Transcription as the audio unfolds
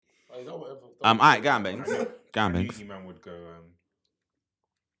whatever. Alright, go on, Banks. Go on, I knew Banks. E-Man would go.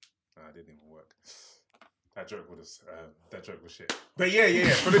 Nah, it didn't even work. That joke was shit. But yeah.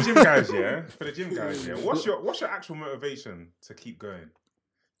 For the gym guys, yeah. What's your actual motivation to keep going?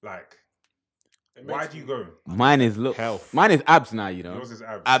 Like, why do you go? Mine is Health. Mine is abs now. You know. Yours is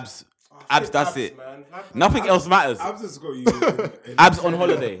abs. Abs. That's it. Man. Nothing else matters. Abs has got you. Abs on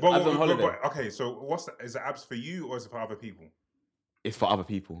holiday. But, Abs on holiday. okay, so is it abs for you or is it for other people? It's for other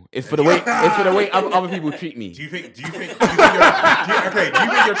people. It's for the way. It's for the way other people treat me. Do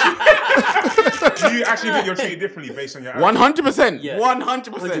you actually think you're treated differently based on your abs? 100%. Yeah.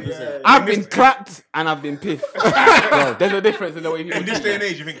 100%. I've been clapped and I've been piffed. Bro, there's a difference in the way people. In this day and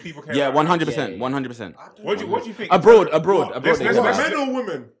age, you think people care? Yeah, about 100%. 100%. What do you think? Abroad. Let's- Men or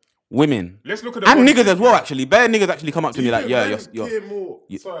women? Women. Let's look at the And body. niggas as well. Actually, bare niggas actually come up to me like, yeah, you're.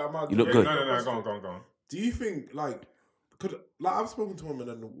 Sorry, I'm you look good. No, go on. Do you think I've spoken to women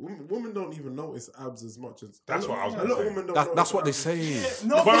and women don't even notice abs as much as That's what I was a gonna lot of say. women don't. That's what they abs. say.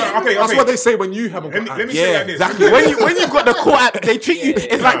 No, Okay. That's what they say when you haven't got Let me abs. say it Yeah, like this. exactly. When you've got the core abs, they treat you.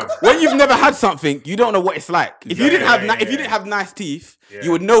 It's like when you've never had something, you don't know what it's like. If you didn't have nice teeth,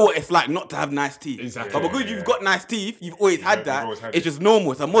 you would know what it's like not to have nice teeth. Exactly. But because you've got nice teeth, you've always had that. always had It's it. just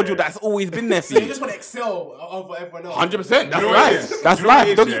normal. It's a module that's always been there for So you you. just want to excel over everyone else. 100%. That's You know what it life. is? That's You know what life.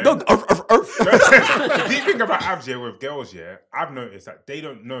 it Dog is, eat yeah? dog. The deep thing about abs here with girls, yeah, I've noticed that they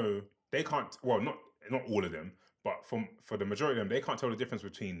don't know, they can't, well, not all of them, but for the majority of them, they can't tell the difference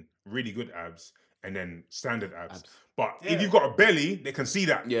between really good abs and then standard abs. But if you've got a belly, they can see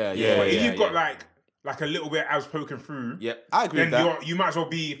that. Yeah. But if you've got like a little bit of abs poking through, Yep, I agree with then that. you might as well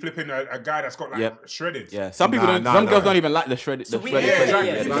be flipping a guy that's got like shredded. Yeah, some people don't. Nah, Some nah. girls don't even like the shredded. The shredded.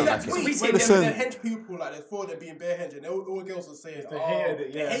 exactly. They don't like So it. we say Listen. them hench people, like there's 4 of them being bare hench, and all girls are saying They hated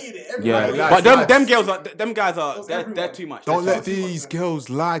it, They yeah. hated it. Yeah, Everybody. but them girls are, them guys are, That's they're everyone. too much. Don't They're let too much. these girls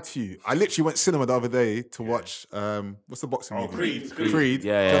lie to you. I literally went cinema the other day to watch what's the boxing movie? Creed.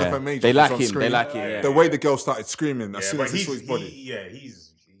 Yeah. Jonathan Majors They was like on him. They screen. like him. Yeah. The way the girl started screaming as Yeah, soon but as he saw his body. He's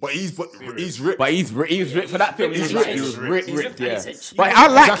He's ripped. But he's ripped for that film. He was ripped. He's ripped. Yeah. And he's But I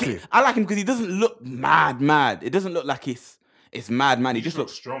like Exactly. him. I like him because he doesn't look mad. It doesn't look like it's mad. He just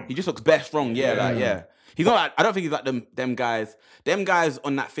looks strong. He just looks bare strong. Yeah. He's not. Like, I don't think he's like them guys. Them guys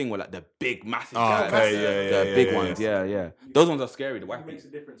on that thing were like the big, massive guys. The big ones. Yeah. Those ones are scary. The white What makes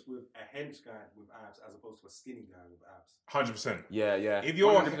ones. a difference with a hench guy with abs as opposed to a skinny guy with abs? 100%. Yeah. If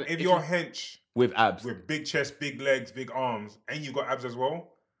you're hench with abs, with big chest, big legs, big arms, and you got abs as well,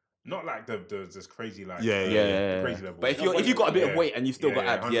 not like the this crazy like yeah. crazy level. But if you got a bit of weight and you still got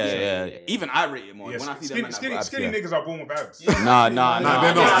abs, 100%. yeah. Even I rate it more. Yeah, When I see them man that got abs, skinny niggas are born with abs. Nah, they're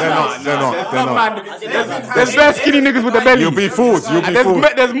not. There's bare skinny niggas with the belly. You'll be fooled.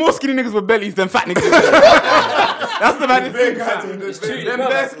 There's more skinny niggas with bellies than fat niggas. That's the baddest thing, fam. Them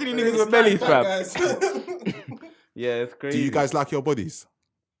bare skinny niggas with bellies, fam. Yeah, it's crazy. Do you guys like your bodies?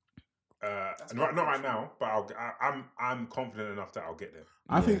 Not right now, but I'm confident enough that I'll get there.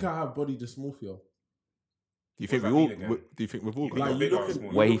 I think I have body dysmorphia. Do you think What we does all? that mean again? Do you think we've all You got? think Like, you're you big or look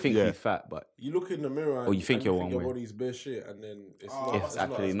small? Where he thinks Yeah. he's fat, but You look in the mirror, Or you think you're one your way. body's bare shit, and then it's Oh, not. it's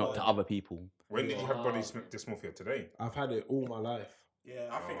actually not to other people. When did you have body dysmorphia? Today? I've had it all my life. Yeah,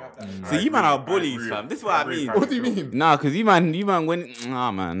 I think I've done So you man are bullies, fam. This is what I mean. What do you mean? Nah, cause you man when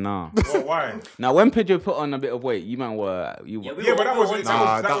nah. Well, why? Now when Pedro put on a bit of weight, you man were Yeah, but that was motivation.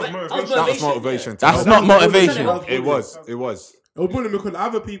 That was motivation. That's not motivation. It was. It was bullying because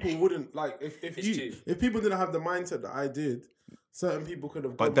other people wouldn't like if true. if people didn't have the mindset that I did, certain people could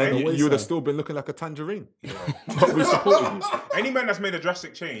have. But gone then by the you would have wayside. still been looking like a tangerine. But we supported you. Any man that's made a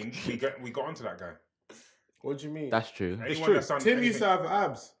drastic change, we got onto that guy. What do you mean? That's true. Anyone true. that's done Tim used to anything- have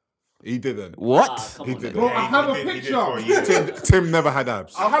abs. He didn't. What? He didn't. Bro, I have a he did picture. for a year. Tim never had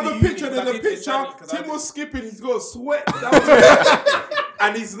abs. I have a you picture. use There's a that did picture. exactly, 'cause I Tim did. was skipping. He's got sweat down to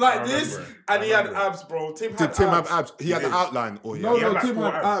and he's like this, remember it. and I he had remember it. abs, bro. Tim Did had Tim have abs. abs? He had the outline, or No, He had no, like Tim 4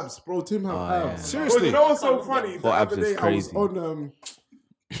 had abs. abs, bro. Tim had yeah. abs. Seriously? Bro, you know what's so funny? The 4 abs other is day crazy.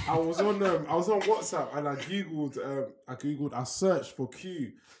 I was on WhatsApp and I searched for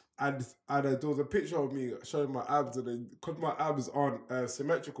Q. And there was a picture of me showing my abs, and then because my abs aren't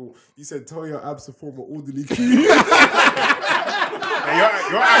symmetrical, you said tell your abs to form an orderly Q. Hey, your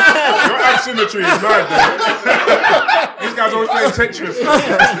ab symmetry is mad, man. These guys always playing Tetris.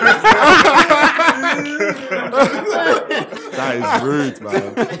 that is rude, man.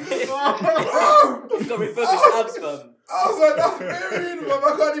 You've got refurbished abs, fam. I was like, that's very rude, man.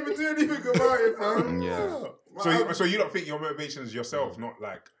 I can't even do anything about it, fam. Yeah. So you don't think your motivation is yourself, not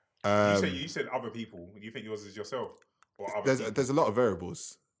like you said other people. You think yours is yourself or other people? There's a lot of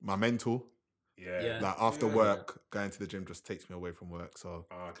variables. My mental. Yeah. Like after work, going to the gym just takes me away from work. So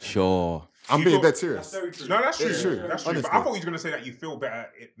Sure. I'm being dead serious. That's very true. No, that's true. It's true, That's true. But honestly. I thought you were going to say that you feel better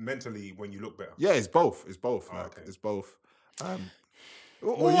mentally when you look better. Yeah, it's both. It's both. Oh, Like okay. it's both.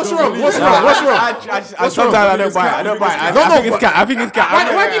 What's wrong? What's wrong? Sometimes I don't buy it. I don't buy it. I think it's cap. I think it's cap.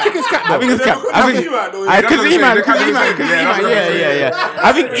 Why do you think it's cat? I think it's cap. Yeah.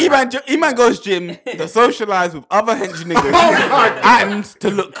 I think Eman goes gym to socialize with other hench niggas and to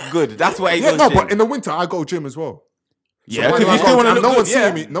look good. That's what he goes No, gym. but in the winter I go gym as well. Yeah, why because do you I still go- want to and look no good. one's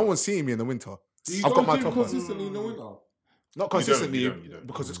Yeah. seeing me. No one's seeing me in the winter. Do you I've go got my gym top on. consistently in the winter? Not consistently You don't.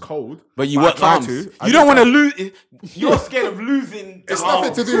 because it's cold. But you I work try arms. to. You don't want to lose. You're scared of losing. It's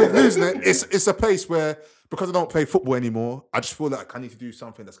nothing to do with losing it. It's a place where because I don't play football anymore, I just feel like I need to do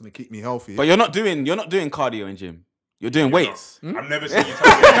something that's going to keep me healthy. But you're not doing cardio in gym. You're doing weights. I've never seen you touch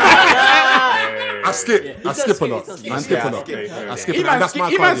I skip. Yeah. I skip a lot. He I does skip a skip. lot. Yeah. I skip a lot. Eman That's my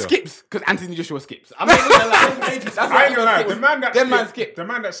Eman cardio. skips because Anthony Joshua skips. I'm not gonna lie. That's I why ain't gonna lie. Eman The man that Them man skipped, skip. the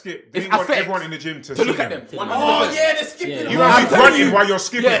man that skipped, It's they want affect everyone in the gym to to look see at them. him. 100%. Oh yeah, they're skipping. Yeah. You I'm are telling grunting you. while you're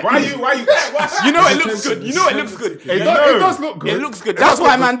skipping. Yeah. Why you? You know it looks good. You know it looks good. It does look good. It looks good. That's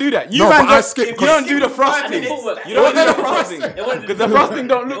why man do that. You No, man but I don't. skip You 'cause- don't do the frosting. footwork. You don't do the frosting because the frosting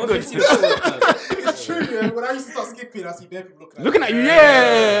don't look good. It's true, yeah. When I used to start skipping, I see bare people Looking at you,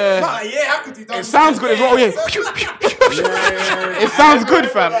 yeah. Nah, yeah, I could do that. It sounds good as well. Yeah. It sounds good,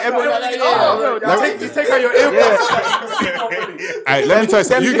 fam. Everyone like, yeah. You take out your earbuds. Hey, let me tell you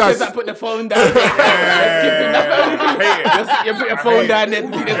something. You guys, that put the phone down. They're skipping. That's what you put your phone down there to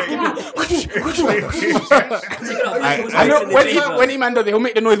see them skipping. I know when he man does it, he'll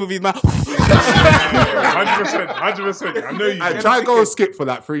make the noise with his mouth. 100%. I know you. I try to go skip for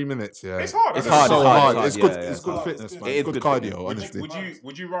like 3 minutes. Yeah, It's hard. It's It's hard. so It's hard. hard. It's Yeah, good. yeah. It's good fitness, man. It is Good good cardio, fitness. honestly.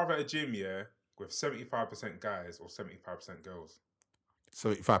 Would you rather a gym, yeah, with 75% guys or 75% girls?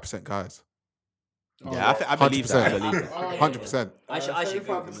 75% guys. Yeah, I believe that. I believe that. 100%. I should agree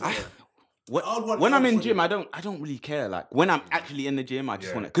with you. When I'm in gym, I don't really care. Like when I'm actually in the gym, I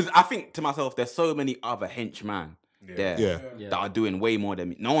just want to, because I think to myself, there's so many other henchman there Yeah. that are doing way more than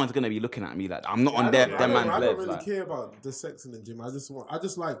me. No one's gonna be looking at me like I'm not on their man's I don't level. really Like. care about the sex in the gym. I just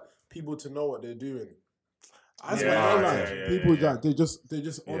like people to know what they're doing. That's Yeah, what I yeah, like. yeah, People yeah. that they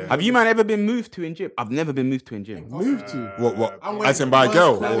just on Have you man ever been moved to in gym? I've never been moved to in gym. moved to. What? I'm As in waiting by a for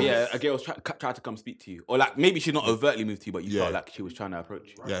girl? the Or- Yeah, a girl's tried to come speak to you, or like maybe she's not overtly moved to you, but you Yeah. felt like she was trying to approach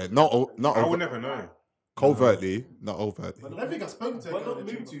you. Yeah, not I would over, never know. covertly, not overtly. I don't think I spoke to a But girl not in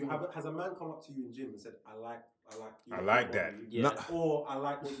the gym moved to. before. Has a man come up to you in gym and said, "I like you I like that." Yeah. No. or I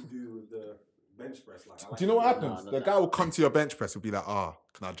like what you do with the bench press. Like, I like Do you know what you happens? no, The no. guy will come to your bench press and be like, can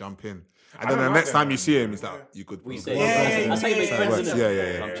I jump in? And I then don't the like next that, time you man. see him, he's like, you good. We bro." say, Yeah. that's how you make So it friends, works.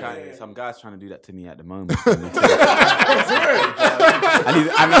 innit? Yeah. Some guy's trying to do that to me at the moment.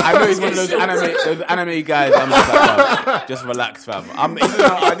 I know he's one of those anime guys. I'm just like, bro, just relax, fam.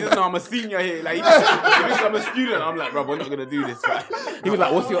 I just know I'm a senior here. Like, I'm a student. I'm like, bro, we're not gonna do this. Fam. He was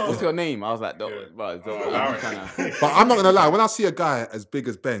like, what's your name? I was like, bro, I'm trying to. But I'm not gonna lie, when I see a guy as big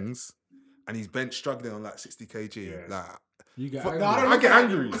as Benz and he's bench struggling on like 60 kg, like You get I get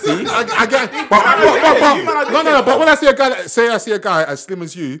angry. See, I get. But when I see a guy, I see a guy as slim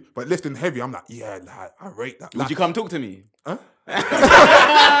as you, but lifting heavy, I'm like, yeah, like, I rate that. Would Like, you come talk to me? You would.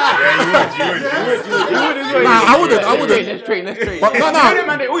 nah, I wouldn't. Let's train. But no.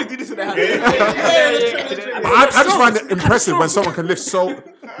 Man, they always do this with their hands. I just find it impressive when someone can lift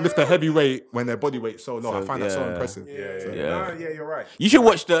a heavy weight when their body weight's so low. I find that so impressive. Yeah, you're right. You should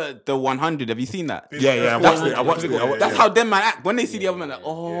watch the 100. Have you seen that? Yeah, I watched it. That's how them man act when they see the other man. Like,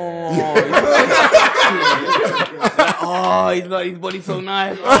 he's not. His body's so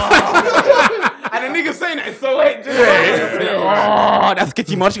nice. Oh. And the nigga saying that is so hate. Oh, that's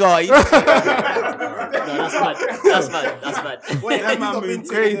sketchy much, guys. No, that's mad. Wait, have you not been moved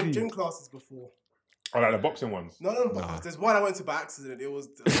to crazy. them gym classes before? I like the boxing ones. No. There's one I went to by accident. It was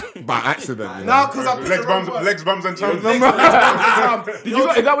By accident. You know? no, because I picked the wrong one. Legs, bums, and toes. Is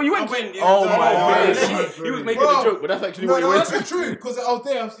that what you went? I went, yeah. Oh my Yeah. days. He was making Bro. a joke, but that's actually No, what you no, went that's to. true. Because I was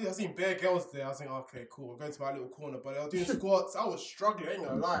there, I seen bare girls there. I was thinking, okay, cool. I'm going to my little corner, but I was doing squats. I was struggling. I ain't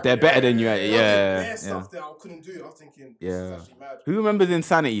gonna lie. They're better than you at it. There Yeah. was stuff that I couldn't do. I was thinking, this is Yeah. actually mad. Who remembers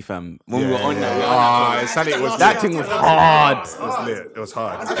Insanity, fam? When we were on that. Insanity was That thing was hard. It was lit. It was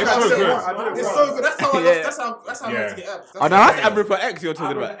hard. It's so good. It's so good. That's how I Yeah. lost. That's how I meant to get abs. Oh, no, that's Abra X you're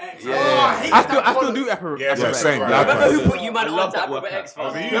talking about. X. Yeah. I I still do Abra Yeah, X. same. right. Remember who put you man I love on to that Abra workout. X?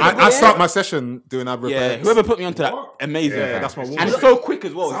 Was it you? I start my session doing ab Yeah, reflex. whoever put me onto that, amazing. Yeah, fam. that's my And warm-up. it's so quick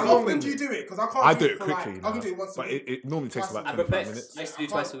as well. How often do you do it? Because I can't. I do it for quickly, Like, I can do it once a but week. it normally takes about Abra 25 X. minutes. I used to do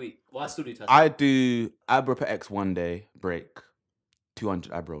twice a week. Well, I still do twice. I do Abra X one day, break,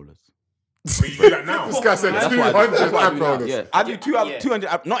 200 ab rollers. But you do that now. This guy said That's 200 why I do ab now. rollers. Yeah, I do 200, Yeah.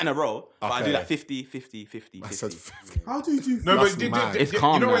 200 not in a row, but I do Okay. like 50, 50, 50, I 50. said 50. How do you do? No, That's but mad. It's you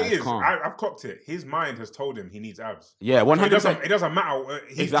calm know now, what it it's is? calm. I've clocked it. His mind has told him he needs abs. Yeah, 100%. It doesn't matter.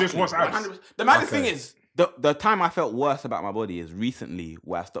 He just wants abs. 100%. The maddest Okay. thing is, the time I felt worse about my body is recently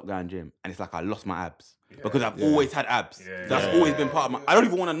where I stopped going gym, and it's like I lost my abs. Because I've always had abs. Yeah. That's always been part of my. I don't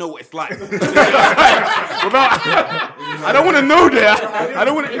even want to know what it's like. I don't want to know that. I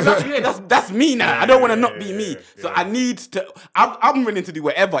don't want to. Exactly. Yeah, that's me now. I don't want to not be me. So I need to. I'm willing to do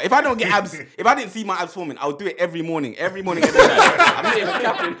whatever. If I don't get abs, if I didn't see my abs forming, I'll do it every morning, every night. I'm not even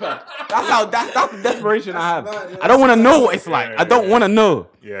capping, fam. That's the desperation I have. I don't want to know what it's like. I don't want to know.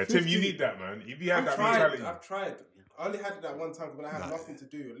 Yeah, Tim, you need that, man. If you had that mentality. I've tried. I only had it that one time when I had nothing to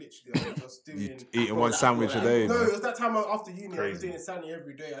do. Literally, I was just doing. Eating one sandwich a day. No, man. it was that time after uni. I was Crazy. doing insanity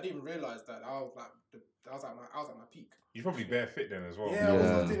every day. I didn't even realize that. I was at my peak. You're probably bare fit then as well. Yeah, I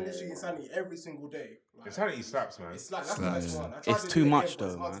was doing literally insanity every single day. Like, Insanity slaps, man. it's like that's the best one. I tried It's to too do it much again, but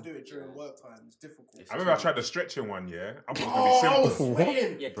though, It's hard man. to do it during work time. It's difficult. I remember I tried the stretching one, yeah. I thought it Oh, I was was gonna be simple.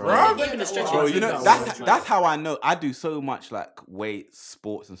 sweating. Yeah, Bruh. even the stretching. Bro, you know is that's how I know. I do so much like weight,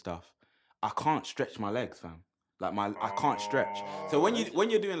 sports and stuff. I can't stretch my legs, fam. Like I can't stretch. So when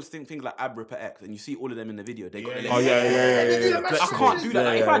you're doing things like ab ripper X and you see all of them in the video, they got. Yeah, Oh, yeah. I can't do that.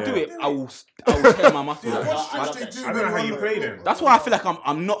 Like, if I do it, Yeah. I will tear my muscles. What I stretch they do? I don't know how you play then. That's why I feel like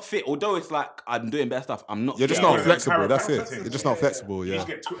I'm not fit. Although it's like I'm doing better stuff, I'm not. You're just fit. not Yeah. flexible. That's it. Chiropractic. You're just not flexible. You Yeah. just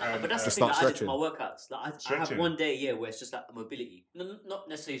get But that's the Just thing not that I did for stretching. my workouts. Like I have Stretching. one day, where it's just like mobility. No, not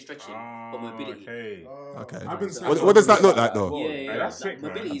necessarily stretching, but mobility. Okay. Okay. I've been What does that look like though? Yeah, Hey, yeah. that's like, sick,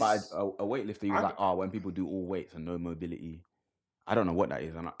 man. mobility is- But a weightlifter, he was like, oh, when people do all weights and no mobility. I don't know what that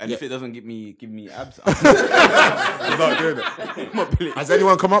is, and if it doesn't give me abs, You're not doing it. mobility. Has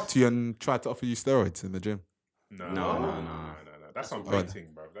anyone come up to you and tried to offer you steroids in the gym? No. That's some painting,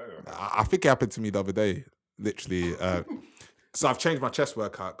 bro. I think it happened to me the other day. Literally. So I've changed my chest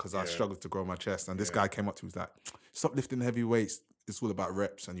workout because I struggled to grow my chest. And this guy came up to me, was like, stop lifting heavy weights. It's all about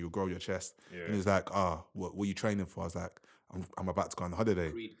reps and you'll grow your chest. Yeah. And he was like, what are you training for? I was like, I'm about to go on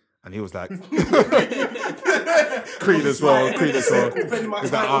holiday. Creed. And he was like, Creed as well. He was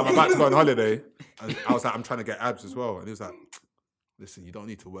like, I'm about to go on holiday. And I was like, I'm trying to get abs as well. And he was like, listen, you don't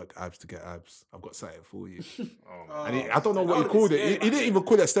need to work abs to get abs. I've got something for you. And I don't know what he called it. He didn't even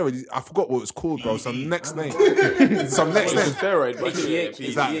call it steroid. I forgot what it was called, bro. Some next name. Some next name. steroid, but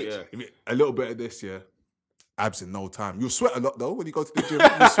He's like, a little bit of this, yeah. Abs in no time. You'll sweat a lot though when you go to the gym.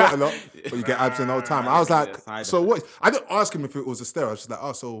 You sweat a lot, but you get abs in no time. I was like, side so what? I didn't ask him if it was a steroid. I was just like,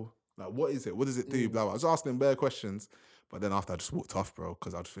 oh, so like, what is it? What does it do? Blah, blah. I was asking him bare questions, but then after I just walked off, bro,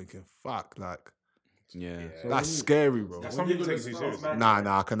 because I was thinking, fuck, like yeah. that's scary, bro. That's something to take too seriously.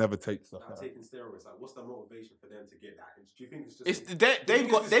 Nah, I can never take stuff. Like taking steroids, like what's the motivation for them to get that? Do you think it's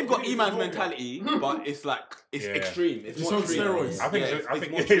just? They've got Iman's mentality, but it's like it's extreme. It's more on extreme. steroids. I think it's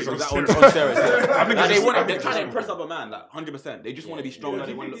it more is extreme. on Like, steroids. I think it's just- I they're think trying to it's impress other man, like 100%. They just want to be stronger. Do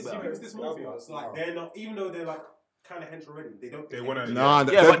They you want think to it's, look you think it's better. this mafia? It's like they're not, even though they're like kind of hench already, they don't. They want to. Nah,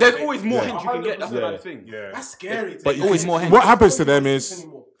 Yeah, but there's always more hints you can get. That's Yeah. another thing. Yeah. That's scary. But to always me. more hands. what happens to them is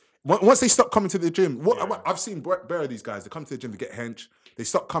Anymore. once they stop coming to the gym. Yeah. I've seen bare of these guys. They come to the gym to get hench. They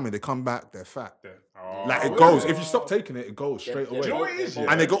stop coming. They come back. They're fat. Oh, Like it goes. If you stop taking it, it goes straight yeah. away. Do you know what it is?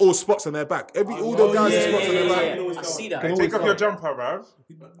 And they got all spots on their back. All the guys have spots on their back. I see that. Hey, take off your jumper, bruv.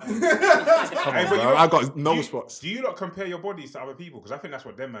 Come on, bro. I got no spots. Do you not compare your bodies to other people? Because I think that's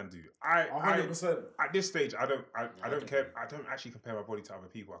what them man do. I 100%. at this stage, I don't care. I don't actually compare my body to other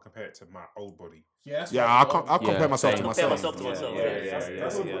people. I compare it to my old body. Yeah, that's Yeah, what I'll compare myself to Compare myself. myself to myself.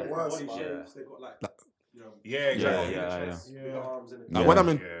 That's what Yeah. body shapes. They got like, you know, Yeah, exactly. big arms and Now, when I'm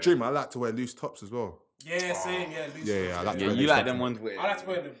in Yeah. gym, I like to wear loose tops as well. Yeah, same. Yeah, loose. Yeah, I like to Yeah, wear you loose like tops. them ones with. I like to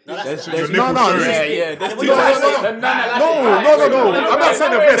wear them. There's Your no, nipples no, showing. yeah. There's two No, types. no, No, I'm not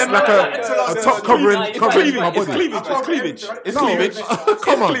saying the best. Like a top covering my It's body. cleavage. It's No, cleavage.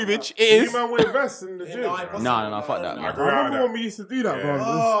 come on. Cleavage. It You is. man wear vests in the gym. No, fuck that, man. I grew I out of remember that. when we used to do that, Yeah. bro.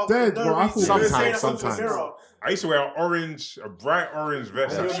 Oh, It's dead, bro. I thought Sometimes. I used to wear a bright orange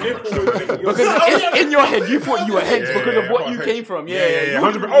vest. actually. Because in your head, you thought you were hench because of what you came from. Yeah.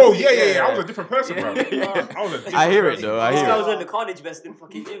 100%. Oh, yeah. I was a different person, bro. I hear it though. I This hear guy it. was wearing the carnage vest in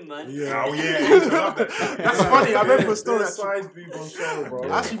fucking gym, man. Yeah. Oh, yeah. I used to love that. That's funny. I remember a story. There's side boob on show, bro.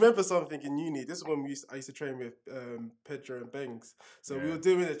 I actually remember something in uni. This is when I used to train with Pedro and Bangs. So we were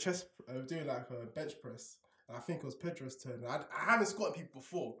doing a chest, doing like a bench press. And I think it was Pedro's turn. I haven't squatted people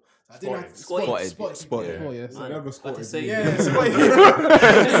before. So I didn't have to Spotted. spotted people before. Yeah. So Man, never like I squatted. say, yeah, spotted. So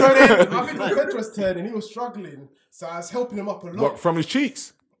then I think it was Pedro's turn and he was struggling. So I was helping him up a lot. What, from his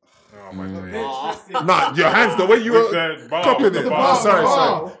cheeks? Oh my god. Nah, your hands, the way you With were the bar, cupping with it. the bar.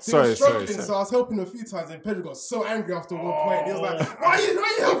 Sorry. So I was helping him a few times, and Pedro got so angry after one point. He was like, "Why are you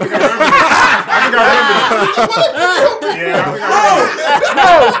helping me?" I think I remember that.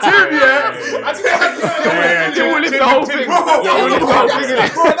 Yeah, I think I remember that. Tim will lift the whole thing. Bro, Lift the whole thing in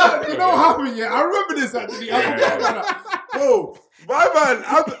it. Bro, you know what happened? Yeah, I remember this actually. Bro, my man,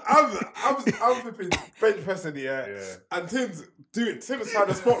 I'm flipping bench pressing, yeah. And Tim's trying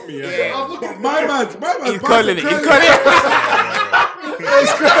to spot me, yeah. I'm looking, my man's He's curling it. He's curling it.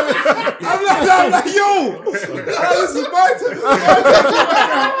 I'm like, yo, this is my turn.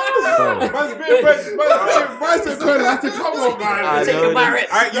 Man's being bicep curling. I have to come on, man. Take a Barrett.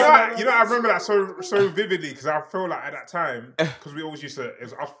 You know, I remember that so vividly because I feel like at that time, because we always used to, it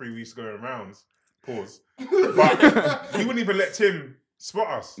was us three, we used to go in rounds. Pause. But he wouldn't even let Tim spot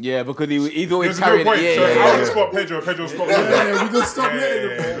us. Yeah, because he's always There's no carrying point. it. So Yeah, I would spot Pedro would spot me. Yeah, we just stopped letting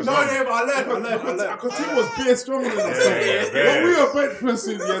him. No, but I learned. Because Tim was being stronger than us. Yeah. When we were bench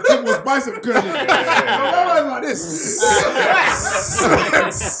pressing, yeah, Tim was bicep curling. So my man like this.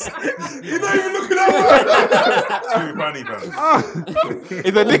 You're not even looking at Too funny, man.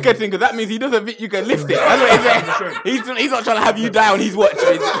 It's a liquor thing because that means he doesn't think you can lift it. That's what he's saying. He's not trying to have you down. He's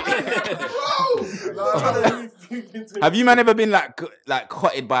watching. Have you man ever been like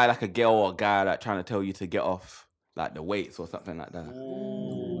cotted by like a girl or a guy like trying to tell you to get off like the weights or something like that?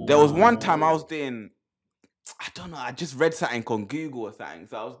 Ooh. There was one time I was doing, I don't know, I just read something on Google or something,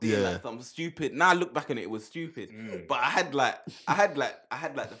 so I was doing like some stupid. Now I look back on it, it was stupid. But I had the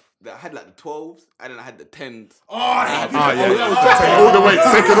 12s and then I had the 10s. All the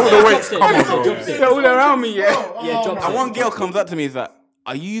weights, taking all the weights. Come on, bro. They're all around me, yeah. And one girl comes up to me, is like,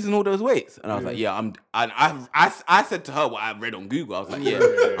 "Are you using all those weights?" And I was like, "Yeah, I'm." And I said to her what I read on Google. I was like, "Yeah,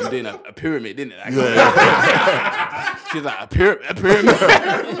 I'm doing a pyramid, didn't it?" Like, she's like, a pyramid.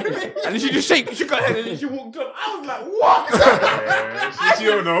 And then she just shook her head, and then she walked up. I was like, "What?" She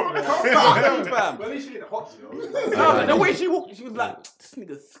don't know. Well, at least she didn't hot you. The way she walked, she was like, "This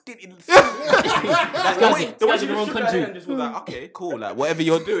nigga's skinny." The way she in the wrong shook her country. head And just was like, "Okay, cool. Like whatever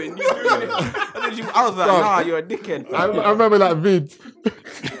you're doing, you're doing it." And then I was like, "Nah, you're a dickhead." I remember that vid.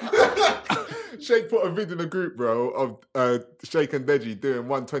 Shake put a vid in the group, bro, of Shake and Deji doing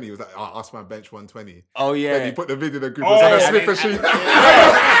 120. He was like, "Oh, ask my bench 120." Oh yeah. Then he put the vid in the group. It was on a slipper sheet.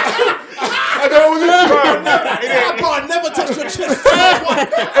 And God, never touch your chest.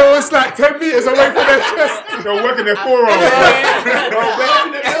 it was like 10 meters away from their chest. They're working their forearms.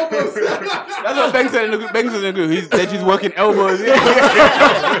 That's what Bang said in the group. Bang said in the group. Deji's working elbows. Hey,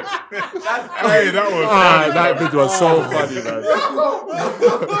 that was That vid was so funny, man.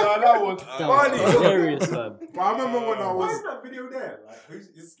 that was funny. Hilarious, man. But I remember when I Why was. is that video there? Like,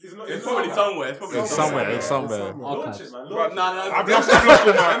 It's probably somewhere. It's somewhere. Launch it, man. I've lost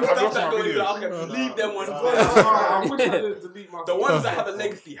my video. Okay, leave them ones. I wish I didn't delete my. The ones that have a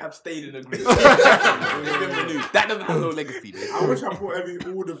legacy have stayed in the group. That doesn't have no legacy. I wish I put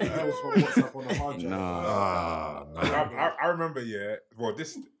all the videos from WhatsApp on the hard drive. I remember, yeah. Well,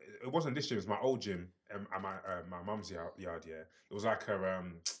 it wasn't this gym. It was my old gym at my mum's yard. Yeah, it was like a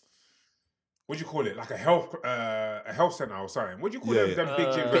what do you call it? Like a health center or something. What do you call them? Them big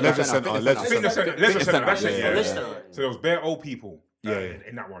gyms. Leisure centre. Fitness center. That's it. Yeah. Leicester. So there was bare old people.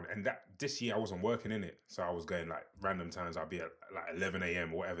 In that one, and this year I wasn't working in it, so I was going like random times. I'd be at like 11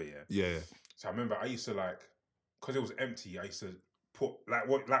 a.m. or whatever. Yeah. So I remember I used to because it was empty. I used to put like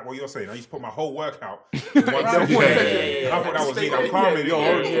what you're saying. I used to put my whole workout in one section. I thought that was me. I'm calming.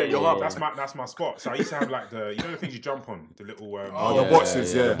 That's my spot. So I used to have like the things you jump on, the little the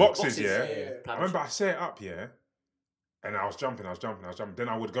boxes. the boxes. Yeah. I remember I set it up. Yeah. And I was jumping. Then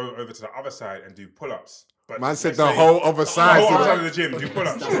I would go over to the other side and do pull-ups. But Man said the whole other side. The whole other side of the gym, do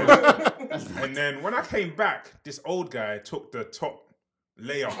pull-ups. Yeah. And then when I came back, this old guy took the top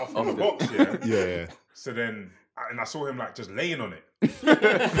layer off of the box. Yeah. So then, and I saw him like just laying on it. He wasn't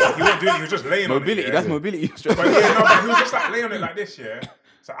doing it. He was just laying Mobility. on it. That's mobility. But he was just like laying on it like this. Yeah.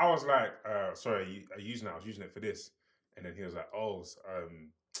 So I was like, sorry, I was using it for this. And then he was like,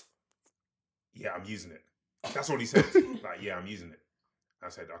 yeah, I'm using it. That's all he said. Like, yeah, I'm using it. I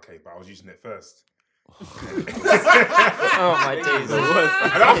said, okay, but I was using it first. Oh my days.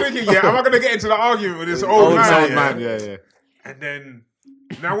 And I'm thinking, am I going to get into the argument with this old man? Yeah. And then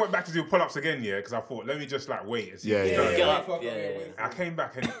I went back to do pull-ups again, because I thought, let me just like wait and see. I came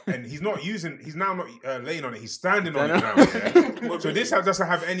back and he's not using. He's now not laying on it. He's standing on it now. Yeah? So this doesn't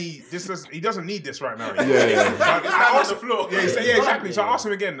have any. He doesn't need this right now. I asked the floor. Yeah, exactly. So I asked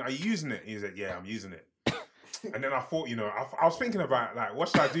him again, are you using it? He said, yeah, I'm using it. And then I thought, I was thinking about like, what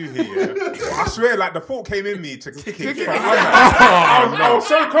should I do here? Yeah? I swear, like the thought came in me to kick it. I was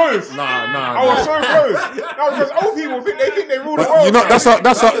so close. I was so close. No, because old people think they rule the world. You know, that's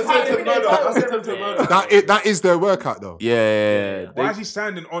That's that is their workout though. Yeah. Why is he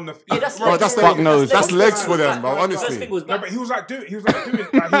standing on the? Bro, that's fuck knows. That's legs for them, bro. Honestly. No, but he was like marching. He was marching,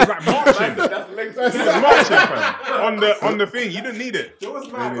 fam. On the thing. You didn't need it. It was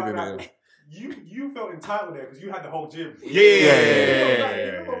mad, like, you felt entitled there because you had the whole gym.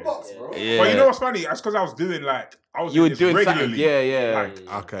 Yeah. Box, bro. Yeah. But you know what's funny? That's because I was doing like You were doing regularly. something. Yeah.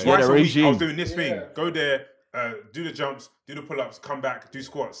 Like Okay. twice a week, I regime. was doing this thing. Go there, do the jumps, do the pull-ups, come back, do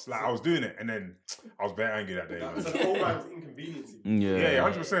squats. Like I was doing it, and then I was very angry that day. That was an all round inconvenience. Yeah,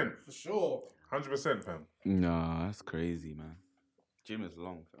 100%. for sure. 100%, fam. No, that's crazy, man. Gym is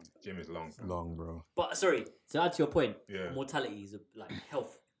long, fam. Gym is long. Fam. Long, bro. But sorry, to add to your point, Yeah. mortality is like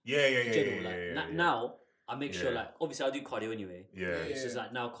health. Yeah. In general, like now I make sure, Yeah. like obviously I do cardio anyway. Yeah. It's just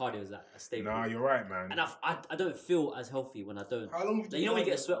like now cardio is like a staple. Nah, you're right, man. And I don't feel as healthy when I don't. How long Like, you know when you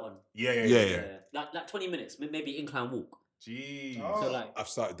get a sweat on? Yeah. Like 20 minutes, maybe incline walk. Jeez. So like I've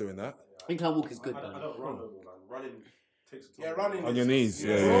started doing that. incline walk is good. I man. don't run no more, man. Running takes a time. running On your knees.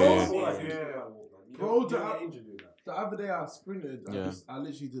 Yeah. Bro, You don't get injured doing that. The other day I sprinted. Yeah. I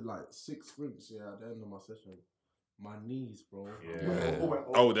literally did like 6 sprints. Yeah, at the end of my session. My knees, bro. Yeah.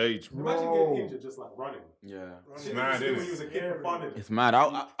 Old age. Imagine Bro. getting injured just like running. Yeah. Shit, mad, you isn't when it? you was a kid for fun. It's mad.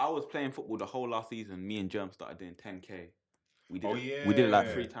 I was playing football the whole last season. Me and Germ started doing 10K. We did it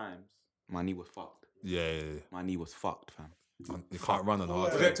like 3 times. My knee was fucked. Yeah. My knee was fucked, fam. You can't run on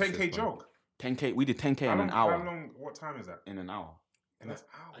hard. Was that 10K jog? 10K. We did 10K How in long? an hour. How long? What time is that? In an hour. In an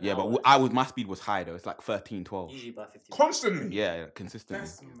hour. Yeah, but my speed was high though. It's like 13, 12. Usually by 50. Constantly. Yeah, consistently.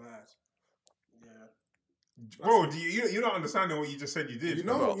 That's mad. Bro, you're not understanding what you just said you did. You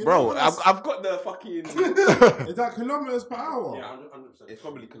know, Bro, when I s- I've got the fucking. Is that kilometers per hour? Yeah, 100%. It's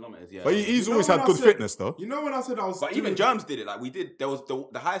probably kilometers. Yeah. But he's You know always when had I good said- fitness though. You know when I said I was. But even doing- Germs did it. Like we did. There was the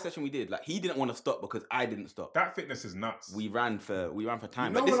highest session we did. Like he didn't want to stop because I didn't stop. That fitness is nuts. We ran for You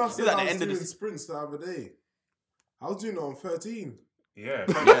time. know But when I this said is at I the was end of doing the. sprints the other day. I was doing it on 13. Yeah.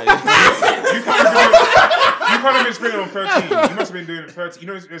 Yeah. You can't have been sprinting on 13. You must have been doing 13. You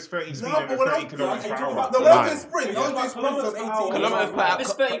know, there's 13 speed and 13 kilometers per hour. No, when I was doing sprints, I was doing sprints Kilometers on per hour. 18. Kilometers per hour. If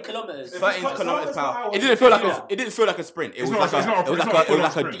it's 30 kilometers. 13 kilometers per hour. hour. It didn't feel like a. It didn't feel like a sprint. It was like a. It was like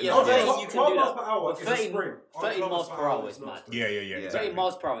a. sprint. Yeah, Oh, 30 yeah. you can 12 do miles that. per hour But is a 30 sprint. 30 miles per hour is not. mad. Yeah. 30 Exactly.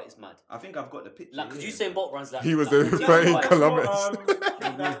 miles per hour is mad. I think I've got the picture. Like, because Usain Bolt runs that. He was like, doing 40 13 miles. kilometers.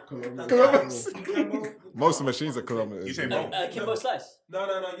 Kilometers. Most of the machines are kilometers. You say Bolt? Kimbo Slice. No.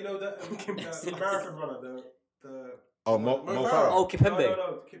 You know the marathon runner, the Oh, Mo Farah. Farah. Oh, Kipembe.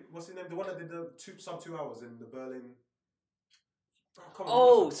 No. What's his name? The one that did the sub 2 hours in the Berlin. Come on,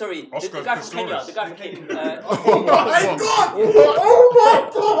 Oh, sorry. The Oscar guy from Kenya. Pistorius. The guy from Kenya. Oh my god! Oh my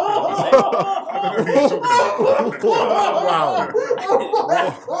god! I don't know who you're talking about. Wow. I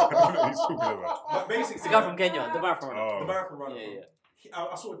don't know who he's talking about. But basically, It's the guy from Kenya. The marathon runner. Oh. the marathon runner. Yeah.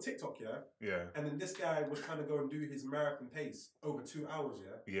 I saw a TikTok, Yeah. and then this guy was trying to go and do his marathon pace over 2 hours,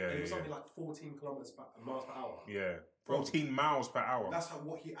 Yeah, and it was yeah, something like 14 miles per hour. Yeah. 14 miles per hour. That's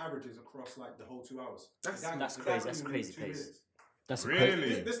what he averages across like the whole 2 hours. That's The guy crazy. was That's doing crazy 2 pace. minutes. That's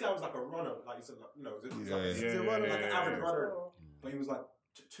Really? This guy was like a runner, like you said, Yeah, he's a yeah, runner, yeah, like an yeah, average yeah. runner, but he was like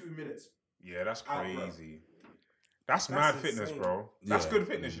 2 minutes. Yeah, that's Out, bro. crazy. That's That's mad fitness, insane. bro. That's Yeah. good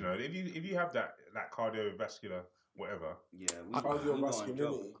fitness, you know. If you have that cardiovascular whatever. Yeah.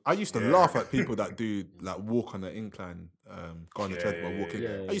 Cardiovascularity. I used to Yeah. laugh at people that do like walk on the incline, go on the Yeah, treadmill, yeah, walking.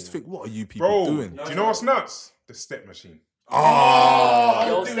 yeah, I used to think, what are you people Bro, doing? do you know what's nuts? The step machine. Oh,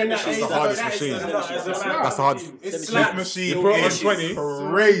 Yo, step that's machine. the hardest machine. That's the hardest. It's Step slaps. machine You put it on is 20.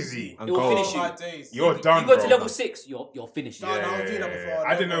 crazy. And It will go. finish you. 5 days. You're You done, go to bro. level 6, you're finished. No, I was doing that before.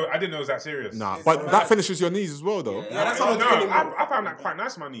 I didn't know it was that serious. Nah, It's but so that bad. finishes your knees as well, though. Yeah, that's No, how I'm doing it. I found that quite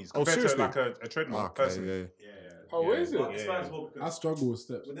nice on my knees Oh, compared to seriously? like a treadmill. Okay, personally. yeah. Oh, where is it? But it's fine as well I because struggle with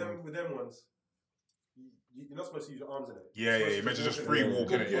steps. with them ones, you're not supposed to use your arms in it. Yeah, you're meant to just free walk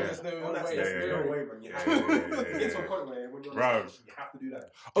in it. Yeah. There's no Oh, that's way. yeah. no way, man. Yeah, yeah. It's on point where when you're Bro. on stage, you have to do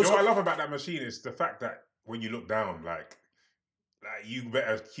that. You know what I love about that machine is the fact that when you look down, like you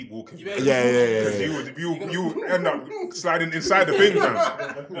better keep walking. You better Yeah. Because you would end up sliding inside the thing,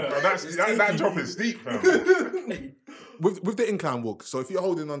 fam. that drop is steep, fam. With the incline walk, so if you're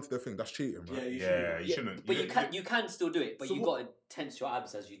holding onto the thing, that's cheating, right? Yeah, you shouldn't. But you can still do it, but So you what- got to tense your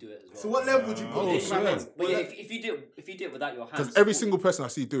abs as you do it as well. So what level would you Oh, put it? shit. But yeah, if you do it without your hands, Because every single person I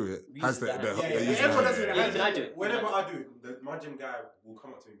see do it has the Uses the hands. Yeah, they yeah, use everyone their does it. hands. Yeah, even I do it. Whenever I do it, my gym guy will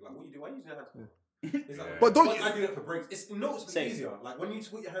come up to me and be like, "What you do? Why are you using your hands for?" It's like, But don't I do that for breaks. It's noticeably easier. Like when you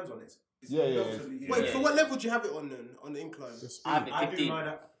put your hands on it, it's Yeah, yeah, noticeably easier. Wait, so what level do you have it on then? On the incline? I have it I do 15. mine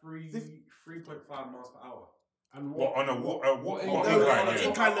at 3.5 miles per hour. And What on a what No, incline? no, Yeah.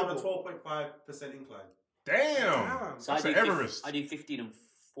 incline I'm on a level. 12.5% incline. Damn. So That's I an do, Everest. I do 15 and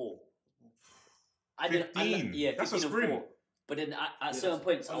 4. 15? Yeah, That's a 15 and sprint. 4. But then at certain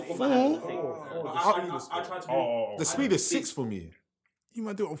points, I'll put my Four? hand on the thing. I try to do the speed is 6 for me. You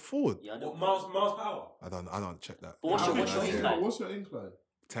might do it on forward. Yeah, I do. miles per hour. I don't check that. But what's your Yeah, incline? what's your incline?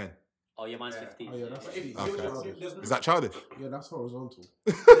 10. Oh, yeah, mine's 15. Oh, yeah, that's But if cheap. Okay. there's Is that childish? Yeah, that's horizontal.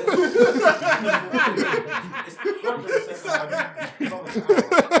 It's 100%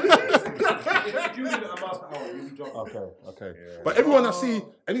 if you do it at miles per hour, you'll be dropping. Okay. Yeah. But everyone I see,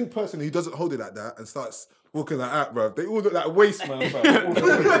 any person who doesn't hold it like that and starts walking like that, bro, they all look like waste man, bro.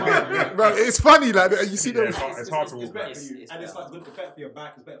 It's funny, like you see them. It's hard to It's walk better back. for you, and it's like good for better for your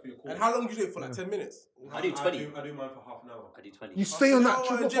back. It's better for your core. And how long do you do it for? Like 10 minutes? I do 20. I do mine for half an hour. I do 20. You stay on that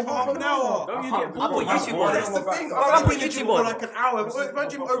Half an triple hour, for half an hour. Don't you get I bored? put YouTube Well, on. that's the thing. I'll I've put been in the gym YouTube for on. like an hour. If I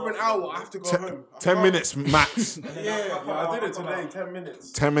gym over an hour, I have to go home. 10 minutes max. Yeah, I did it today. 10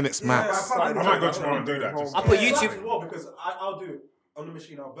 minutes. 10 minutes max. Yeah, I might go tomorrow and do that. Just I'll put YouTube. as well because I'll do it on the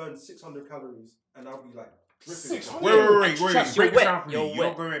machine. I'll burn 600 calories and I'll be like dripping. Wait. Trust, Break you're this down wet, for you're me. You're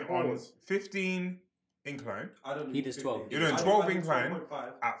wet. going on 15 incline I don't He do does 15. 12. You're doing I do- 12 I do incline.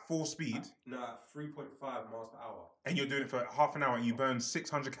 12.5. at full speed, No, 3.5 miles per hour. and you're doing it for half an hour, and you burn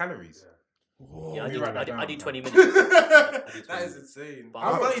 600 calories. Yeah, You write that I do down, 20 man. minutes. That is insane. But How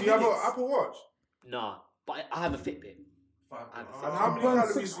I'm- about, do you have an Apple Watch? Nah, but I have a Fitbit. And how many burn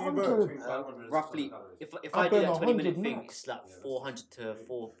calories do you burn? Between 500 and Roughly, 600 calories. if I I do burn that 20-minute 100 thing, max. it's like 400 to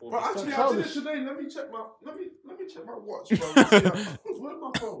 450. But actually, I did it childish. today. Let me check my watch, bro. Where's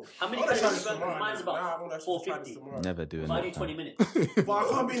my phone? How many I'm gonna calories try do this you burn? tomorrow, Mine's then. Nah, I'm about gonna actually try this 450. tomorrow. Never doing So I that. do 20 minutes. But I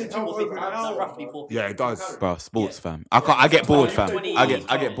can't be in the gym for over an That's hour. roughly 450. Yeah, it does. Bro, sports fam. I get bored, fam. 20 I get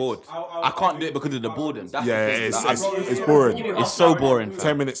minutes. bored. I can't do it because of the boredom. That's Yeah, the thing. it's boring. It's so boring, 10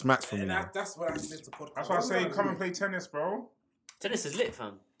 fam. minutes max for me. That's where I listen to podcasts. That's why I say come and play tennis, bro. Tennis is lit,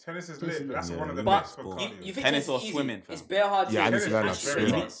 fam. Tennis is lit. But that's Yeah, one of the but best for You cardio. think Tennis it's or easy? swimming, fam? It's bare hard. Yeah, I need to do. learn how It's to straight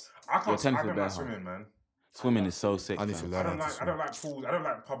swim. tennis. I can't. tennis I is don't bare like hard. swimming, man. Swimming is so sick, I need to fam. I learn don't how to like. I swim. don't like pools. I don't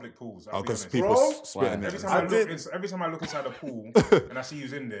like public pools. I'll be Because honest. people Bro, spit in Every it. time I look, every time I look inside a pool and I see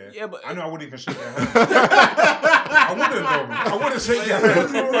you's in there, Yeah, but- I know I wouldn't even shake your hand. I wouldn't, though. I wouldn't shake your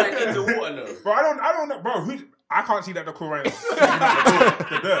hand. Right in the water, though. Bro, I don't know, bro. I can't see that the cool right now.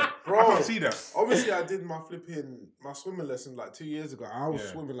 The dirt. Bro. I can't see that. Obviously, I did my swimming lesson like 2 years ago. I was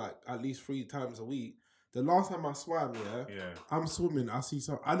Yeah. swimming like at least 3 times a week. The last time I swam, Yeah. I'm swimming. I see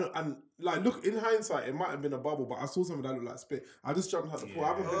some. I don't. And like, look in hindsight, it might have been a bubble, but I saw something that looked like spit. I just jumped out the pool. I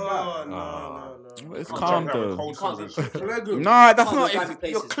haven't been Oh, back. no. It's Can't calm jump out with though. cold You can't sores be- and shit. Flagel. Nah, that's Can't not. go private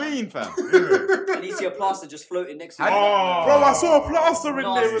You're places, clean, fam. And you see a plaster just floating next to you. Oh. Bro, I saw a plaster in there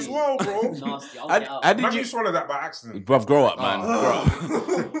Nasty. as well, bro. Nasty. I'll get out. How did Imagine you, you swallow that by accident. bruv? Grow up, man.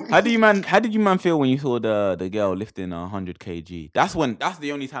 Grow up. How did you man feel when you saw the girl lifting 100 kg? That's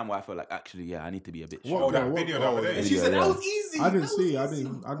the only time where I feel like actually, yeah, I need to be a bit strong. Oh, that video the other day. She said Yeah. that was easy. I didn't That was see. I easy.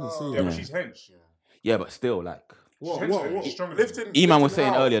 didn't see. Yeah, but Yeah. she's hench. Yeah, but still, like. What? She's stronger than Lifting. E-Man was lifting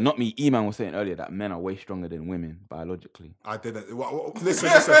saying how? earlier, not me. E-Man was saying earlier that men are way stronger than women biologically. I didn't. Listen.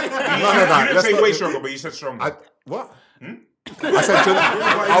 None of that. You didn't Let's say not way do- stronger, but you said stronger. What? I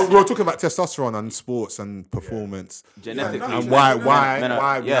said we were talking about testosterone and sports and performance Genetically, no, and no, why no,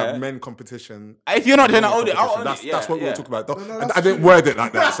 why we yeah. have men competition. If you're not doing that, Competition. That's what we were talking about. No, I that's didn't true. word it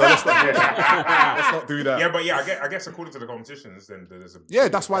like that, so let's not do that. Yeah, but I guess according to the competitions, then there's a Yeah,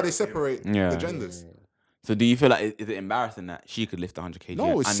 that's why they separate Yeah. the genders. So do you feel like is it embarrassing that she could lift 100 kg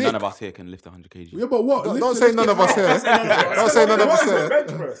No, it's and sick. none of us here can lift 100 kg? Yeah, but what? Don't say none of us here. Don't say none of us here. Bench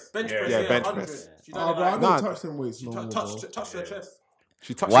press. Bench Yeah. press, Yeah, bench 100. press. She Oh, done it bro, I like- don't Nah. touch them weights no more, bro. touch their chest.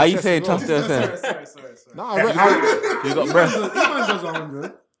 She touched Why are her you chest saying as well. touch their Sorry. No, I You got breath. E-Man does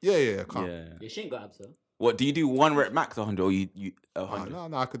 100. yeah, calm. Yeah. Yeah, she ain't got abs, though. What do you do? 1 rep max 100 or you 100?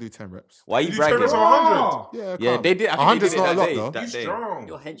 No, I could do 10 reps. Why are you You do bragging? 10 reps on 100. Yeah, Yeah, calm. they did. I think 100 they is did not it a that lot day. though. That You day. strong.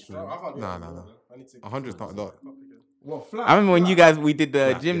 You're hench, No, man. I can't do No, that. no. I need to 100 is not a lot. What, flat? I remember when you guys we did the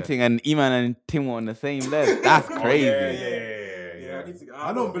Yeah, gym yeah. thing and Iman and Tim were on the same level. That's Oh, crazy. Yeah. I need to.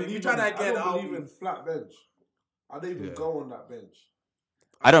 I don't believe. If you try that again, I I'll don't believe in flat bench. I don't even Yeah. go on that bench.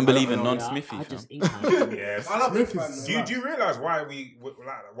 I don't believe in know, non-Smithy. I fam. just incline. Yes. I love Smith big is- fan. Do you realize why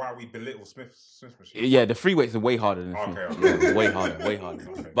we belittle Smith's machine? Yeah, the free weights are way harder than Smith. Okay. Yeah, way harder, way harder.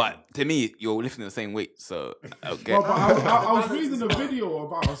 Okay. But to me, you're lifting the same weight, so okay. Well, but I was reading a video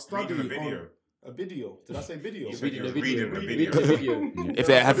about a study Reading the video. A video. Did I say video? You said Reading you the was video. reading the video. video. If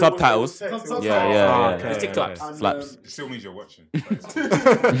it had subtitles, yeah. Okay, It's TikTok. okay. And, Slaps. It still means you're watching. You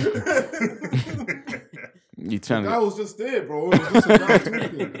The trying guy to was just there, bro. It was just a guy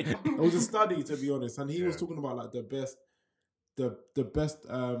talking. It was a study, to be honest, and he was talking about like the best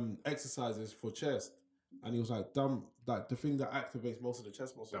exercises for chest, and he was like like the thing that activates most of the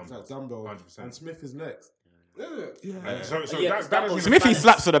chest muscles is like dumbbell, 100%. and Smith is next. And so Yeah, that doesn't even Smithy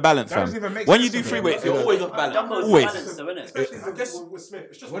slaps for the balance, that fam. doesn't even make When you sense do to free me. weights, you're always off balance. Dumbbells Always. balance, though, innit? Especially, I guess with Smith,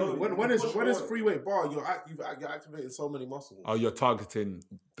 it's just When it's free weight bar, you're activating so many muscles. Oh, you're targeting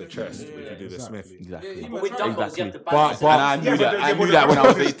the chest if you do the exactly. Smith. Exactly. But with dumbbells, you have to But- balance. but- And I knew that. I knew that when I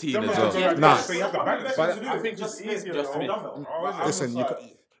was 18 as well. Nah. So you have to balance. But I think just easier. Just though. Smith. Oh, is it? Listen,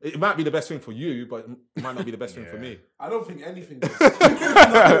 it might be the best thing for you, but it might not be the best thing for me. I don't think anything. Does.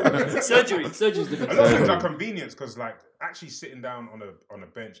 Surgery's the A best. lot of things are convenience because, like, actually sitting down on a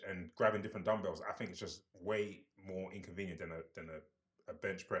bench and grabbing different dumbbells, I think it's just way more inconvenient than a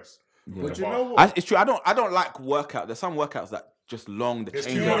bench press. But you know what? It's true. I don't like workout. There's some workouts that just long. The It's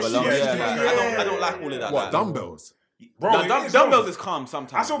change too much, over long. yeah, Yeah, yeah, I don't like all of that. What, like, dumbbells? Bro, No, it is dumbbells long. is calm I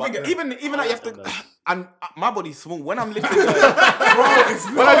sometimes. still But think even that you have to, and my body's small. When I'm lifting, when Bro,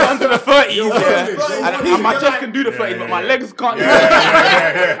 I get onto the 30s, yeah, and my chest can do the 30s, but my legs can't.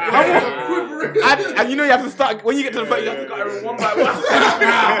 And you know you have to start when you get to the 30s, you have to start carrying one by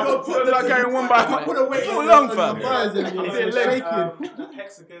one. Start carrying one by one. It's so long, fam.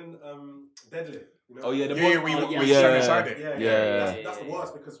 Hexagon deadlift. You know? Oh yeah, the Yeah, boss- we yeah. stand beside it. Yeah. That's the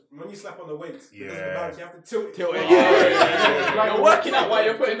worst because when you slap on the weights, because of the Yeah. balance, you have to tilt it. Like you're working out while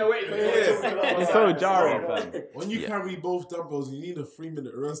you're putting the weight. It's so jarring, fam. when you carry both dumbbells, you need a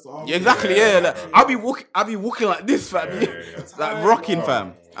 3-minute rest. Yeah, exactly, yeah. Like, I'll be walking like this, fam. Like rocking,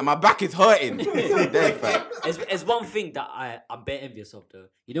 fam. And my back is hurting. Dead, fam. It's one thing that I'm bare envious of though.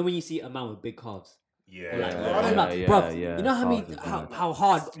 You know when you see a man with big calves. Yeah. Like, Yeah, like, yeah, bruv, yeah. you know how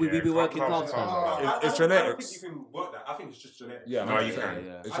hard we be working calves calves, are fam. hard. It's I don't genetics. think you can work that. I think it's just genetics. Yeah, No, you Yeah, can.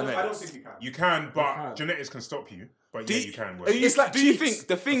 yeah. It's I don't genetics. think you can. You can, but can. genetics can stop you. But Do yeah, you- you can work. It's like Do you cheats. think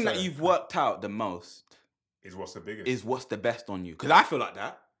the thing that Sorry. you've worked out the most Is what's the biggest? is what's the best on you? Because I feel like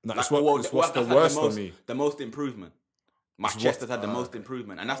that. No, Like, it's what's the that's had worst on most, me. The most improvement. My It's chest what- has had the most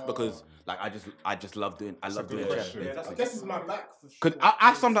improvement, and that's because like I just love doing good doing chest. question. I guess it's my back for sure. Because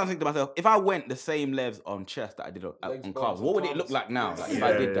I sometimes think to myself, if I went the same levels on chest that I did on Legs, calves, bars, what would it and look calves. like now? Like, if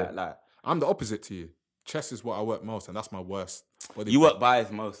I did that, like I'm the opposite to you. Chest is what I work most, and that's my worst. body you part. work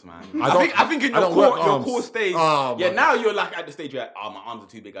biceps most, man. I I think in I your don't work core, your arms. core stage, Oh, yeah. my Now you're like at the stage where my arms are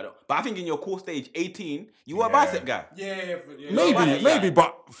too big. I don't. But I think in your core stage, 18, you were a Yeah. bicep guy. Maybe,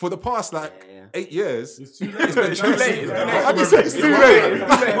 but for the past like 8 years, It's too late. It's too late. It's too late. I just said it's too late.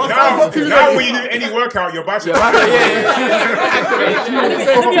 Now when you do any workout, your bicep. Let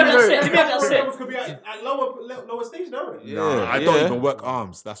me have that set. Could be at lower stage now. Nah, I don't even work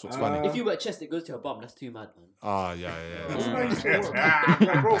arms. That's what's funny. If you work chest, it goes to your bum. That's too mad, man. Ah, yeah. That's what I used to work.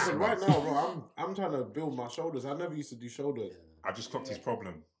 Yeah, bro, but right now, bro, I'm trying to build my shoulders. I never used to do shoulders. I just clocked his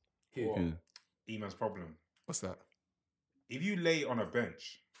problem. Who? E-man's problem. What's that? If you lay on a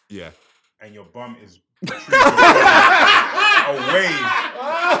bench Yeah. and your bum is away,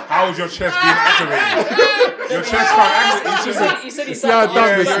 how's your chest being activated? Your chest can't activate. It's just He said he's See how starting to dumb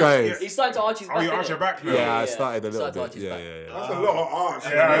arch- this yeah, guy yeah. is. He's starting to arch his back. Oh, you innit? arch your back now? Yeah, I yeah. started a little Started to arch bit. his Yeah, back. yeah. That's a lot of arch.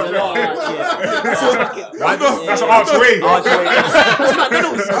 Yeah, There's a lot of arch, yeah. That's an archway. That's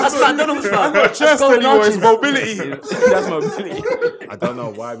McDonald's. That's McDonald's, fam. Chest Golden anyway, arches. it's mobility. That's mobility. I don't know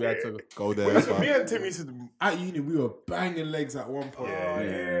why we had to go there. Listen, me But and Timmy said at uni we were banging legs at one point.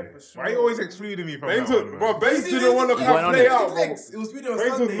 Why are you always excluding me from Banks, that one, bro, man? Banks didn't want to went come on play it. out, bro. It was video on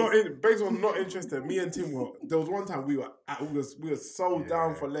Banks was Sundays. Banks was not interested. Me and Tim were. There was one time we were so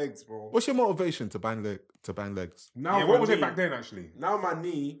down for legs, bro. what's your motivation to bang legs? Now Yeah, my what was it knee- back then, actually? Now my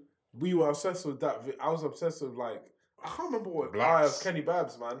knee, we were obsessed with that. I was obsessed with like I can't remember what Blacks. Kenny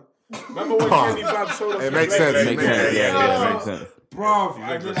Babs, man. Remember when Kenny Babs showed us? It his makes legs? sense. Makes sense. Yeah, makes sense. Bruv, He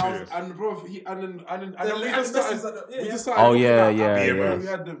and looks then I serious. was, and bruv, and then The we legs just started, like that, we yeah. just started. Oh, looking yeah, at yeah, Abbey, yeah. bro. We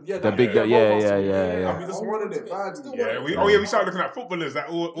had The big, big yeah. And we just wanted it bad. Yeah, we started looking at footballers that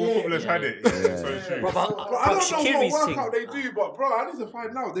all footballers had it. So true. Bro, Bro, I don't know Shaqiri's what thing. workout they do, but bro, I need to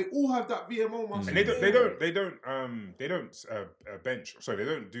find out. They all have that VMO muscle. And they don't bench. Sorry, they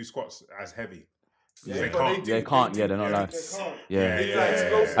don't do squats as heavy. Yeah, They but can't. They can't. Yeah, they're not allowed. They can't. Yeah. They like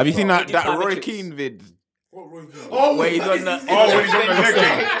explosive Have you seen stuff. that They do Roy private Keane vid? What Roy Keane? Oh, Where he's on the When he's on the leg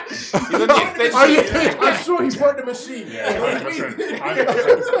day. he's on the extension. I'm sure he broke the machine. Yeah,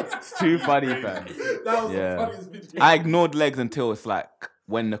 100%. It's too funny, fam. That was Yeah. the funniest video. I ignored legs until it's like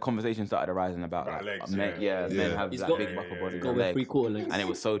when the conversation started arising about About like legs, men, yeah. men have He's that got- big upper body Go with with legs, 3/4 lengths. and it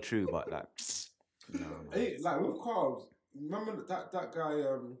was so true. But like, Hey, like with carbs, remember that guy,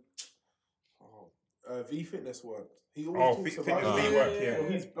 V Fitness one. He always talks about fitness work, yeah.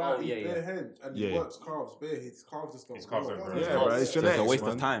 He's bare head and he works carbs bare. His carbs just don't. His carbs don't grow. Yeah, bro, it's So it's genetics, a waste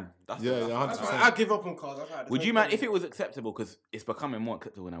man. of time. That's Yeah, That's 100%. why I give up on cars. Would you, man, if it was acceptable, because it's becoming more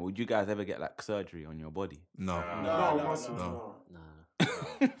acceptable now, would you guys ever get like surgery on your body? No. No.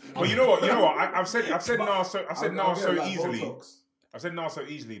 Well, you know what? I've said no so easily. I've said no so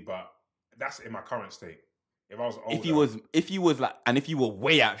easily, but that's in my current state. If I was older, if you was like, and if you were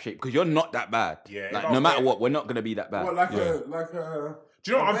way out of shape, because you're not that bad. Yeah, like no matter what, we're not gonna be that bad. What, like a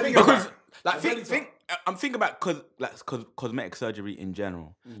do you know what I'm thinking? Because about? I'm thinking about cosmetic surgery in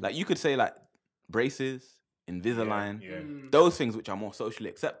general. Like you could say like braces, Invisalign, those things which are more socially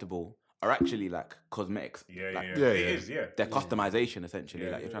acceptable are actually like cosmetics. It is. They're customization essentially.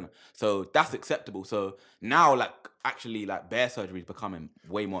 Like you're trying to. So that's acceptable. So now like actually like bare surgery is becoming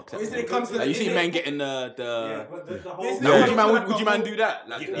way more acceptable. Like you see men getting the would you man do that?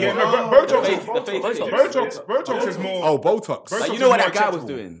 Like, Botox is more. Oh, Botox. Like, you know what that guy was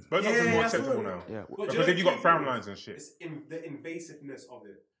doing? Botox is more acceptable now. Yeah. Because if you got frown lines and shit, It's the invasiveness of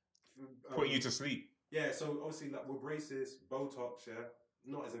it. putting you to sleep. Yeah, so obviously like with braces, Botox,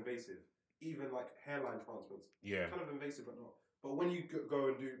 not as invasive. Even like hairline transplants, kind of invasive but not. But when you go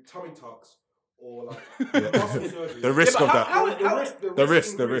and do tummy tucks or like muscle surgery, The risk of that. the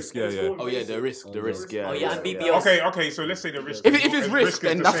risk, yeah. Oh yeah, the risk, yeah. Oh yeah, and BBL. Okay. So let's say the risk. If it's risk,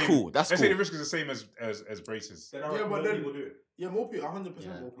 then that's cool. Let's say the risk is the same as braces. Then more people do it. Yeah, more people,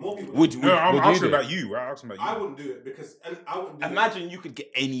 100% More people. I'm asking about you. I'm asking about you. I wouldn't do it because I wouldn't do Imagine you could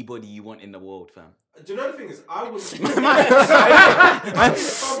get anybody you want in the world, fam. Do you know the thing is, I wouldn't.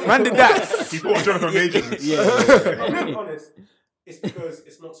 Man did that. He thought Jonathan Majors. If I'm being honest, it's because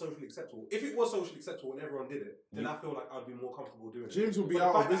it's not socially acceptable. If it was socially acceptable and everyone did it, then I feel like I'd be more comfortable doing it. Gyms would be But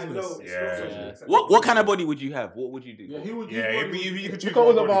out the of fact that I know business. it's not socially acceptable- What kind of body would you have? What would you do? Yeah, he would. You could choose Look at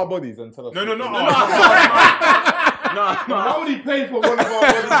all one of our body. bodies and tell us. No. How would he pay for one of our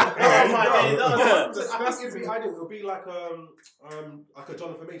bodies? I think it'd be ideal. It would be like a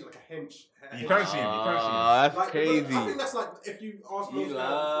Jonathan Major, like a hench. You can't see him. That's Like, crazy. I think that's like if you ask me.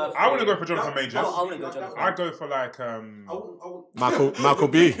 I wouldn't go for Jonathan Majors. I wouldn't go Jonathan. I'd go for like I wouldn't. Michael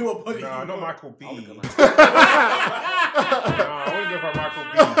B. no, not Michael B. No, I wouldn't go for Michael B.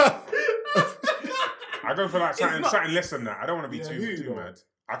 I go for like something less than that. I don't want to be too mad.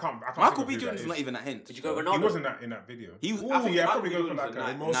 I can't. Michael B. Jordan's not even that hint. Did you go He Ronaldo? wasn't in that video. He was. Ooh, I think yeah, Michael probably B. go for Jordan's like a-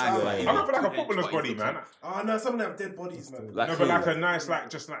 nice. most Nice, Salah. like, I he go was for like a too footballer's hench, but body, he's man. Oh no, some of them have dead bodies, man. Like No, but like a nice,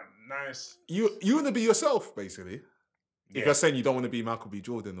 nice. You want to be yourself, basically. If Yeah. you're saying you don't want to be Michael B.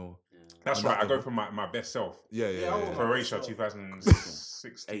 Jordan or That's right. I go for my best self. yeah. Croatia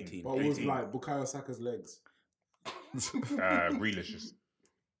 2016. 18. But with like Bukayo Saka's legs. Grealish.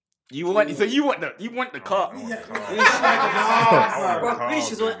 You want the car. Bro,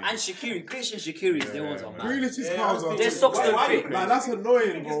 Grealish is one, and Shaqiri. Grealish and Shaqiri, they ones are mad. Grealish's cars are. Their socks don't fit. Like that's I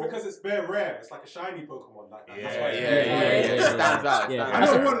annoying, think it's bro. because it's bare rare. It's like a shiny Pokemon. Like that. That's why Yeah. It stands out. Yeah. I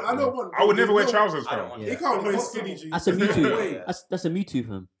don't want. I would never wear trousers, I don't fam. want He can't wear skinny jeans. That's a Mewtwo. That's a Mewtwo,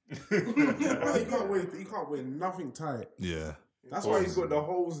 fam. He can't wear nothing tight. Yeah. That's why he's got the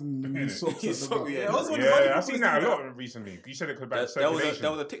holes in his socks. At the back. Yeah, I've seen that a lot recently. You said it could about There was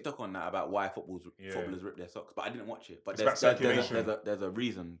circulation. a TikTok on that about why footballers rip their socks, but I didn't watch it. But It's about circulation. there's a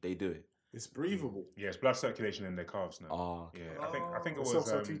reason they do it. It's breathable. Yeah, it's blood circulation in their calves now. Oh, Yeah, I think it The was.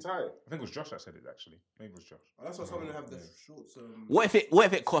 socks are too tight. I think it was Josh that said it actually. Maybe it was Josh. That's why some of them have the shorts. What if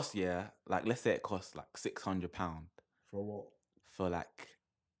it costs like let's say it costs like £600 For what? for like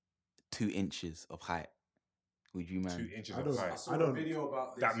 2 inches of height? Would you 2 inches I of don't- height. I saw a video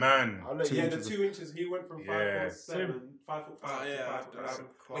about this. That man. I'll let you Yeah, into the 2 inches. He went from 5'7", 5'5" to 5'11".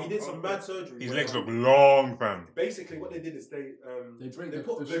 But he did some mad surgery. His where, legs look long, fam. Basically, what they did is they break they the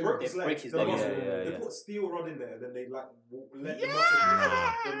broke shin. his They break legs. his the legs, muscle. yeah. They put a steel rod in there, and then they like let the muscle,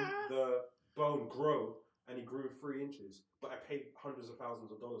 the bone grow, and he grew 3 inches. But I paid hundreds of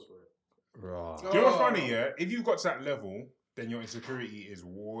thousands of dollars for it. Right. Do you know what's funny? Yeah, if you've got to that level, then your insecurity is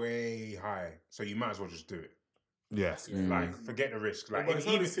way high. So you might as well just do it. Yes. Like, forget the risk. Like, But it's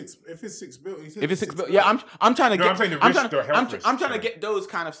even only if it's $6 billion. If it's $6 billion, I'm trying to No, get. I'm saying the I'm risk, the health risk, I'm trying to yeah. get those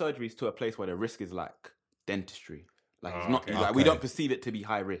kind of surgeries to a place where the risk is like dentistry. Like it's Oh, not okay. like we don't perceive it to be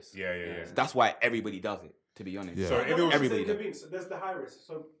high risk. Yeah. That's why everybody does it. To be honest. Yeah. So if it was, Everybody does. Convinced. There's the high risk.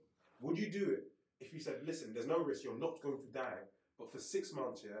 So would you do it if you said, listen, there's no risk, you're not going to die, but for 6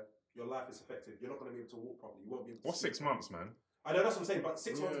 months, your life is affected. You're not going to be able to walk properly. You won't be able to. what's 6 months, man? I know that's what I'm saying, but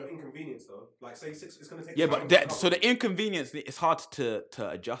 6 months of inconvenience though. Like say 6, it's going to take. Yeah, time but to so recover. the inconvenience, it's hard to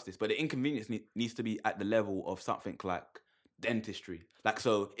adjust this, but the inconvenience needs to be at the level of something like dentistry. Like,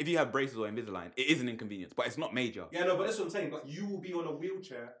 so if you have braces or Invisalign, it is an inconvenience, but it's not major. Yeah, no, but that's what I'm saying. Like, you will be on a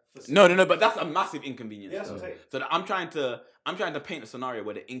wheelchair for No, but that's a massive inconvenience. Yeah, that's what I'm saying. So that I'm trying to paint a scenario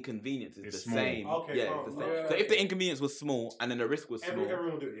where the inconvenience is It's the small. same. Okay, yeah, calm, it's the same. calm. So if the inconvenience was small and then the risk was small,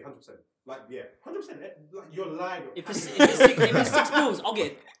 Everyone will do it, 100%. Like, yeah, 100%. Like, you're lying. If it's 6 bills, I'll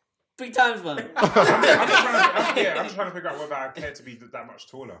get it 3 times, man. I'm just trying to figure out whether I care to be that much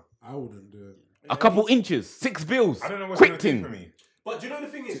taller. I wouldn't do it. a couple inches, 6 bills. I don't know what's quick going to do thing. for me. But do you know the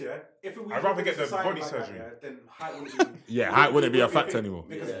thing is, yeah? If it was I'd rather get the society body like surgery. That, then height wouldn't be. Yeah, height wouldn't be a factor anymore.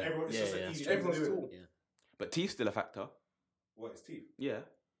 Because everyone, it's just an easy thing to Everyone's do. tall. Yeah. But teeth still a factor. What, it's teeth? Yeah.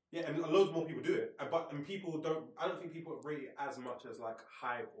 Yeah, and loads more people do it. And people don't. I don't think people rate it as much as like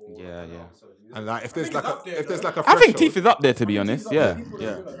height or. Yeah, like, yeah. arm surgery. And like, if there's think like it's a up there, if there's though. like a I think threshold- teeth is up there, to be honest. Yeah.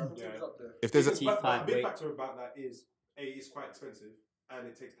 if there's a Teeth, But height, a big weight. factor about that is it's quite expensive and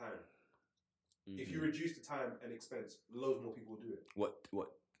it takes time. If you reduce the time and expense, loads more people will do it. What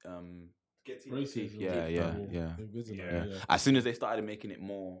Get teeth. Braces. Yeah, yeah. Invisalign, Yeah. yeah. as soon as they started making it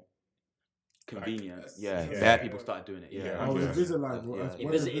more convenient, Yeah. bare people started doing it. Yeah. Yeah. Oh, Yeah. Invisalign. Yeah.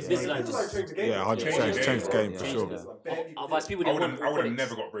 Invisalign Invisalign changed the game. yeah, 100% changed the game for Yeah. sure. Like, bare people Otherwise, do it. people I didn't want would have orthotics.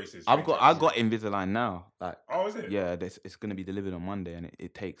 never got braces. I got Invisalign now. Like, Oh, is it? yeah, it's gonna be delivered on Monday, and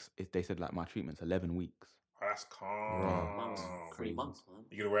it takes. They said like my treatment's 11 weeks. Oh, that's calm. Mine was 3 months, man.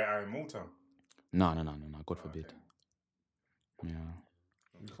 You gonna wear it out in Malta? No. God forbid. okay. Yeah.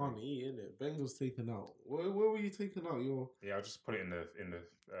 You can't eat, innit? Bengal's taken out. Where were you taking out? Yeah, I'll just put it in the.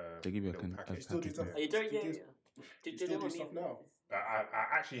 They give you a little con- package. a Still do stuff. Are you doing? Yeah, You yeah. You still do stuff now. I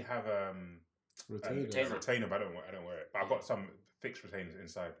actually have a Retainer. retainer, but I don't wear it. But I've got some fixed retainers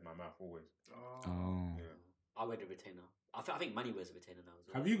inside my mouth always. Oh. Yeah. I wear the retainer. I think Manny wears a retainer now as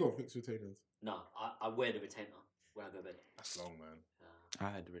well. Have you got fixed retainers? No, I wear the retainer when I go to bed. That's long, man. I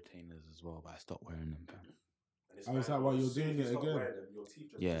had the retainers as well, but I stopped wearing them. fam. Oh, is that why you're doing it again?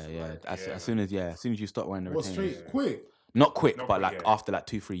 Yeah. As Yeah. soon as you stop wearing the What, retainers, straight? Quick? not quick, Not but quick, like yeah. after like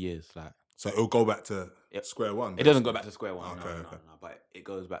 2-3 years, like So it'll go back to Yep. square one. it doesn't go back to square one. Okay, no, okay. no, but it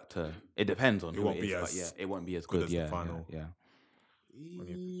goes back to. It depends on It who won't it be is, as but yeah, it won't be as good good. as the Yeah, final. yeah. when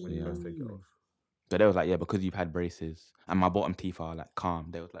you Yeah. first take it off. So they was like, yeah, because you've had braces and my bottom teeth are like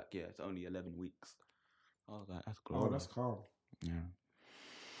calm. They was like, yeah, it's only 11 weeks. I was like, that's great. Oh, that's calm. Yeah.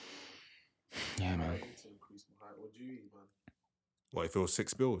 Yeah, man. What do you eat, man? What if it was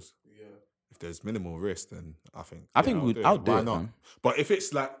 6 bills? Yeah. If there's minimal risk, then I think. I think I'll do Why it, not? man. But if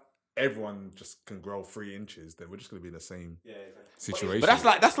it's like everyone just can grow 3 inches, then we're just gonna be in the same situation. But that's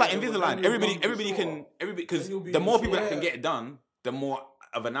like Yeah, but Invisalign. then you're Everybody sure. can because Then you'll be the more people that can sure. get it done, the more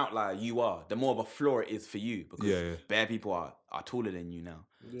of an outlier you are. The more of a flaw it is for you because Yeah. bare people are taller than you now.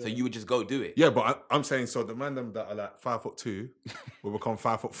 Yeah. So you would just go do it. Yeah, but I'm saying so the man them that are like 5'2" will become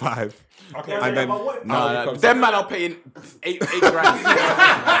 5'5". Okay. And then No, them man are paying eight grand.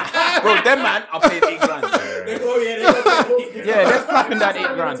 Bro, them man are paying 8 grand. Yeah, they're slapping that 8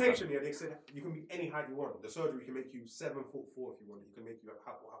 grand. Yeah, they said you can be any height you want. The surgery can make you 7'4" if you want. You can make you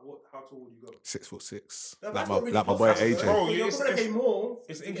how tall would you go? 6'6". No, Like that's my not really like my boy possible, AJ. Bro, You're gonna pay more.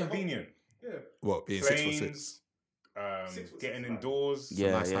 It's to get home. inconvenient. Yeah. What being Planes, 6'6"? 6'6" getting is fine. indoors.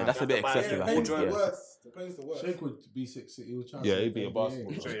 Yeah, nice yeah, height. that's a bit Yeah, excessive. The I plane's think. the Yeah. worst. The plane's the worst. Shake would be 6'6". He would try. Yeah, to he'd be a NBA.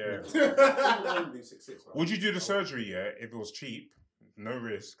 basketball. So, yeah. Only 6'6", right? Would you do the surgery? Yeah, if it was cheap, no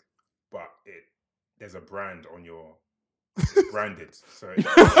risk, but there's a brand on your. It's branded, so There's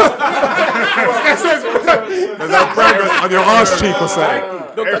a brand on your arse cheek or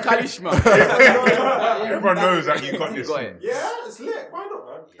something. Dr. Kalishma. everyone knows that you got this. got it. Yeah, it's lit. Why not,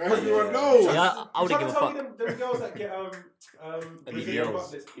 man? Everyone knows. Yeah, I wouldn't give a fuck. Them girls that get Brazilian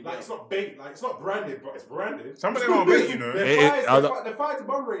butt lifts, like it's not bait, like it's not branded, but it's branded. Some of them are bait, you know. The fight to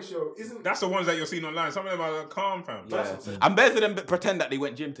bum ratio isn't. That's the ones that you're seeing online. Some of them are calm, fam. Yeah. And better than pretend that they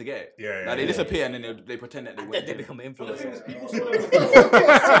went gym to get it. Yeah, Like they disappear and then they pretend that they And went then they gym. become But the thing is, influencers. people saw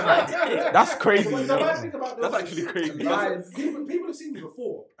That's crazy. The bad thing about those That's is- actually crazy. People have seen you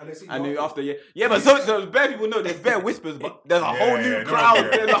before, and they see you And then after. after, yeah, but so bare people know there's bare whispers, but there's a whole new no, crowd. yeah.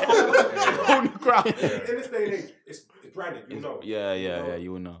 There's a whole new crowd. In this day and age, it's branded. You know. Yeah,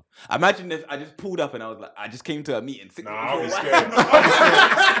 you will know. Imagine if I just pulled up and I was like, I just came to a meeting. Nah, I'll be scared.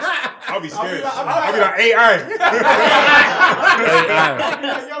 I'll be scared. I'll I'll be be like, AI.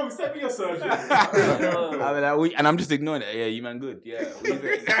 Like, yo, send me your surgery. And I'm just ignoring it. Yeah, you man good. Yeah. You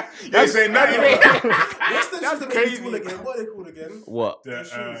ain't saying nothing. What's the That's shit that crazy. crazy. Again? What are they called again? again? What? They shoes.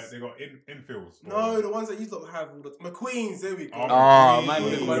 got infills. No, the ones that you lot have all the McQueen's. There we go. Oh, man,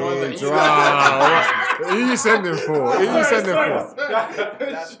 the ones that Who are you sending for? Who are you sending for?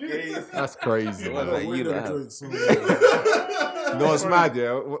 That's crazy. That's crazy. What Man. about you, Them man? joints, You know what's mad,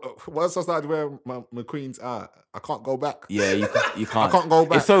 yeah? Once I started wearing my McQueen's out, I can't go back. Yeah, you can't. I can't go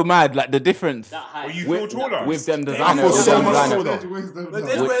back. It's so mad, like the difference That high. You feel taller? with them I designer. feel so with much them taller. designer- But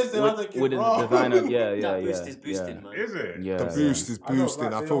this where's the other kid, with the bro? designer, yeah. That boost is boosting, man. Is it? Yeah, The boost is I know, boosting.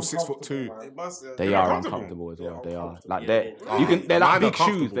 like, I they're feel uncomfortable, 6'2". man. It must, They They're are uncomfortable. uncomfortable as well. Yeah, They are uncomfortable. like Yeah, they. yeah. You can. They're like Mine are big shoes.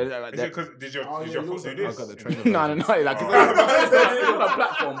 comfortable. They're like Is it because did your Oh, foot yeah, do looks like- this? I got the trainer. No, like it's not a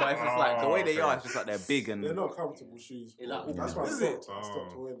platform, but it's just like the way they okay. are. It's just like they're big and They're not comfortable shoes. They like That's why I Is it?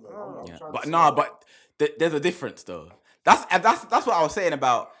 stopped wearing them. I'm yeah. trying But to no, stop. but there's a difference though. That's what I was saying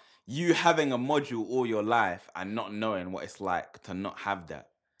about you having a module all your life and not knowing what it's like to not have that.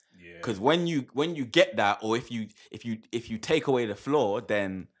 Yeah. Because when you get that, or if you take away the flaw,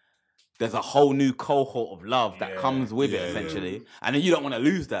 then there's a whole new cohort of love that Yeah, comes with it essentially, and then you don't want to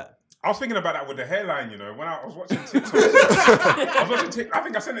lose that. I was thinking about that with the hairline, you know, when I was watching TikToks. I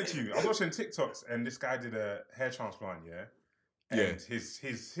think I sent it to you. I was watching TikToks and this guy did a hair transplant, yeah? And his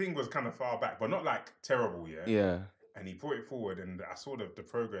thing was kind of far back, but not like terrible, yeah? Yeah. And he brought it forward and I saw the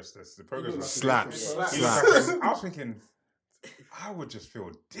progress. The progress was Slaps. He looked like, I was thinking, I would just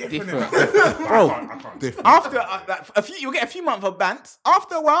feel different. Different. Bro, Bro, I can't. Different. After you'll get a few months of bants.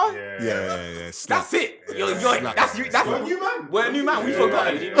 After a while, Yeah. that's it. Yeah. You're Slap. that's you. That's We're a new man. We're a new man. We've Yeah.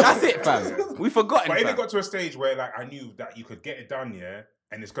 forgotten. Yeah. That's it, fam. We've forgotten. But if fam. it got to a stage where like I knew that you could get it done, yeah,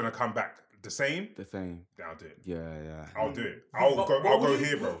 and it's gonna come back the same, The same. then I'll do it. Yeah. I'll do it. I'll go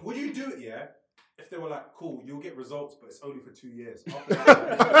here, bro. Would you do it, yeah? If they were like, cool, you'll get results, but it's only for 2 years. After that,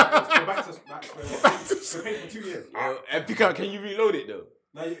 go back to we're paying for 2 years. Can you reload it though?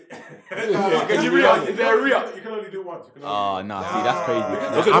 Now you, Can you re-up? Is there a re-up? You can only do it once. Oh no, see that's crazy.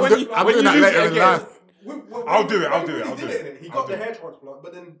 I'm Because I'm when doing you that lose later it in again, life. I'll do it. He I'll did do it. He I'll got do the it. hair transplant,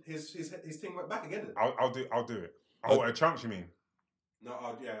 but then his thing went back again. I'll do it. Oh, what, a chunk, you mean? No,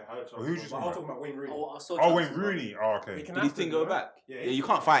 yeah, hair transplant. Well, who's just But I talking was talking about Wayne Rooney. I saw Oh, Wayne chances, man. Rooney. Oh, okay. He can did his have thing to, go right? back? Yeah, Yeah, you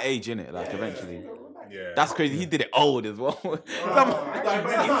can't fight age in it. Like eventually. Yeah. That's crazy. He did it old as well.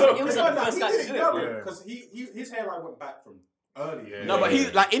 It was like the first guy to do it. Yeah. Because his hairline went back from early. Yeah. No, but he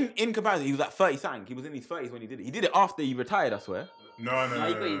like in comparison, he was like 30 something. He was in his 30s when he did it. He did it after he retired, I swear. No.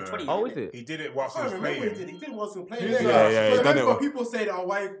 he got his 20s. Oh, is it? He did it whilst he I was remember he playing. did. He did whilst he was playing. Yeah, he done it. But people say that,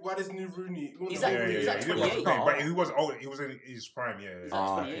 why this new Rooney? He's Yeah, like- yeah, He's yeah. like He did whilst he was 28. playing, but he was old. He was in his prime. Yeah.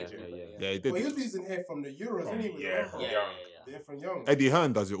 Oh, 28. yeah. Yeah, he Well, he did. was losing hair from the Euros anyway. Yeah. right? Yeah. They're from young. Eddie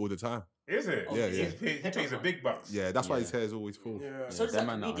Hearn does it all the time. Is it? Yeah, He- yeah. He takes a big bucks. Yeah, that's why his hair is always full. Yeah. So does them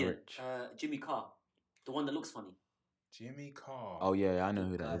that man are comedian, rich. Jimmy Carr, the one that looks funny. Jimmy Carr. Oh yeah, I know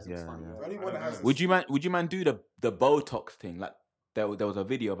who that Guys, is. it's Yeah, funny. yeah. The only one that has Would you man do the Botox thing? Like there was a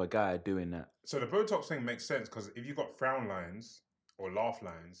video of a guy doing that. So the Botox thing makes sense because if you got frown lines or laugh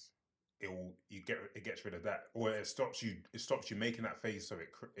lines, it gets rid of that, or it stops you making that face so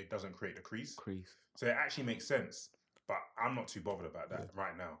it doesn't create the crease. So it actually makes sense, but I'm not too bothered about that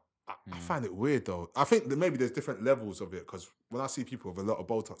right now. I find it weird though. I think that maybe there's different levels of it because when I see people with a lot of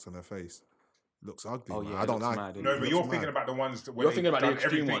Botox on their face, it looks ugly. Oh, man. yeah, I it don't looks like. mad, No, It but you're thinking about the ones where You're thinking about the done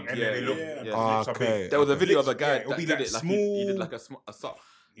extreme everything ones, and yeah, then they look. yeah. the lips are big. Okay. There was a video of a guy it'll that be did like it like small. he did like a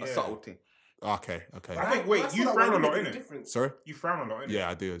Yeah. subtle thing. Okay. I think. Wait, you frown a lot, innit? Sorry. You frown a lot, innit? Yeah,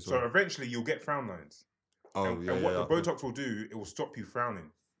 I do as So well. eventually you'll get frown lines. Oh, and what the Botox will do, it will stop you frowning.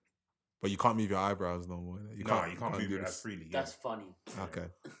 But you can't move your eyebrows no more. innit? You can't move do it as this. freely. Yeah. That's funny. Okay.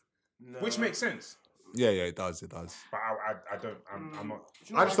 Which makes sense. Yeah, it does. But I don't. I'm not.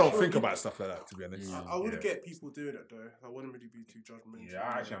 I just don't think about stuff like that, to be honest. I would Yeah. get people doing it though. I wouldn't really be too judgmental. Yeah,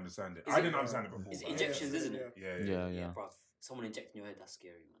 I actually understand it. Is I it- didn't understand it before. It's but- injections, isn't it? Yeah. Yeah. Bruv. Someone injecting your head, that's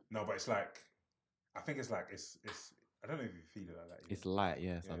scary, man. No, but it's like, I think it's like it's. I don't know if you feel it like that. It's light,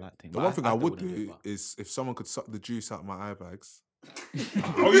 yeah, it's a light thing. The But one thing I still would wouldn't do it, but- is if someone could suck the juice out of my eye bags.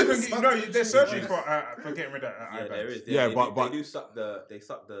 Oh, you can. There's surgery for getting rid of eye Yeah, there bags. is. Yeah, they, but- they do suck the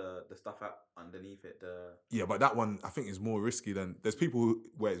stuff out underneath it. Yeah, but that one I think is more risky than there's people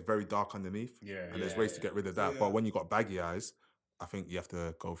where it's very dark underneath. Yeah, And there's ways to get rid of that. Yeah. But when you got baggy eyes, I think you have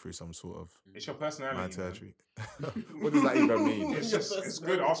to go through some sort of It's your mind personality. man. surgery. What does that even mean? It's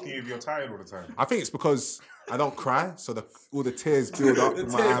good asking you if you're tired all the time. I think it's because I don't cry, so all the tears build up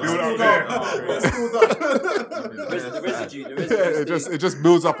in my eyes. build up there. The residue. Yeah, it just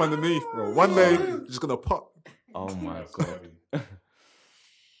builds up underneath, bro. One day, it's just gonna pop. Oh my That's god. funny.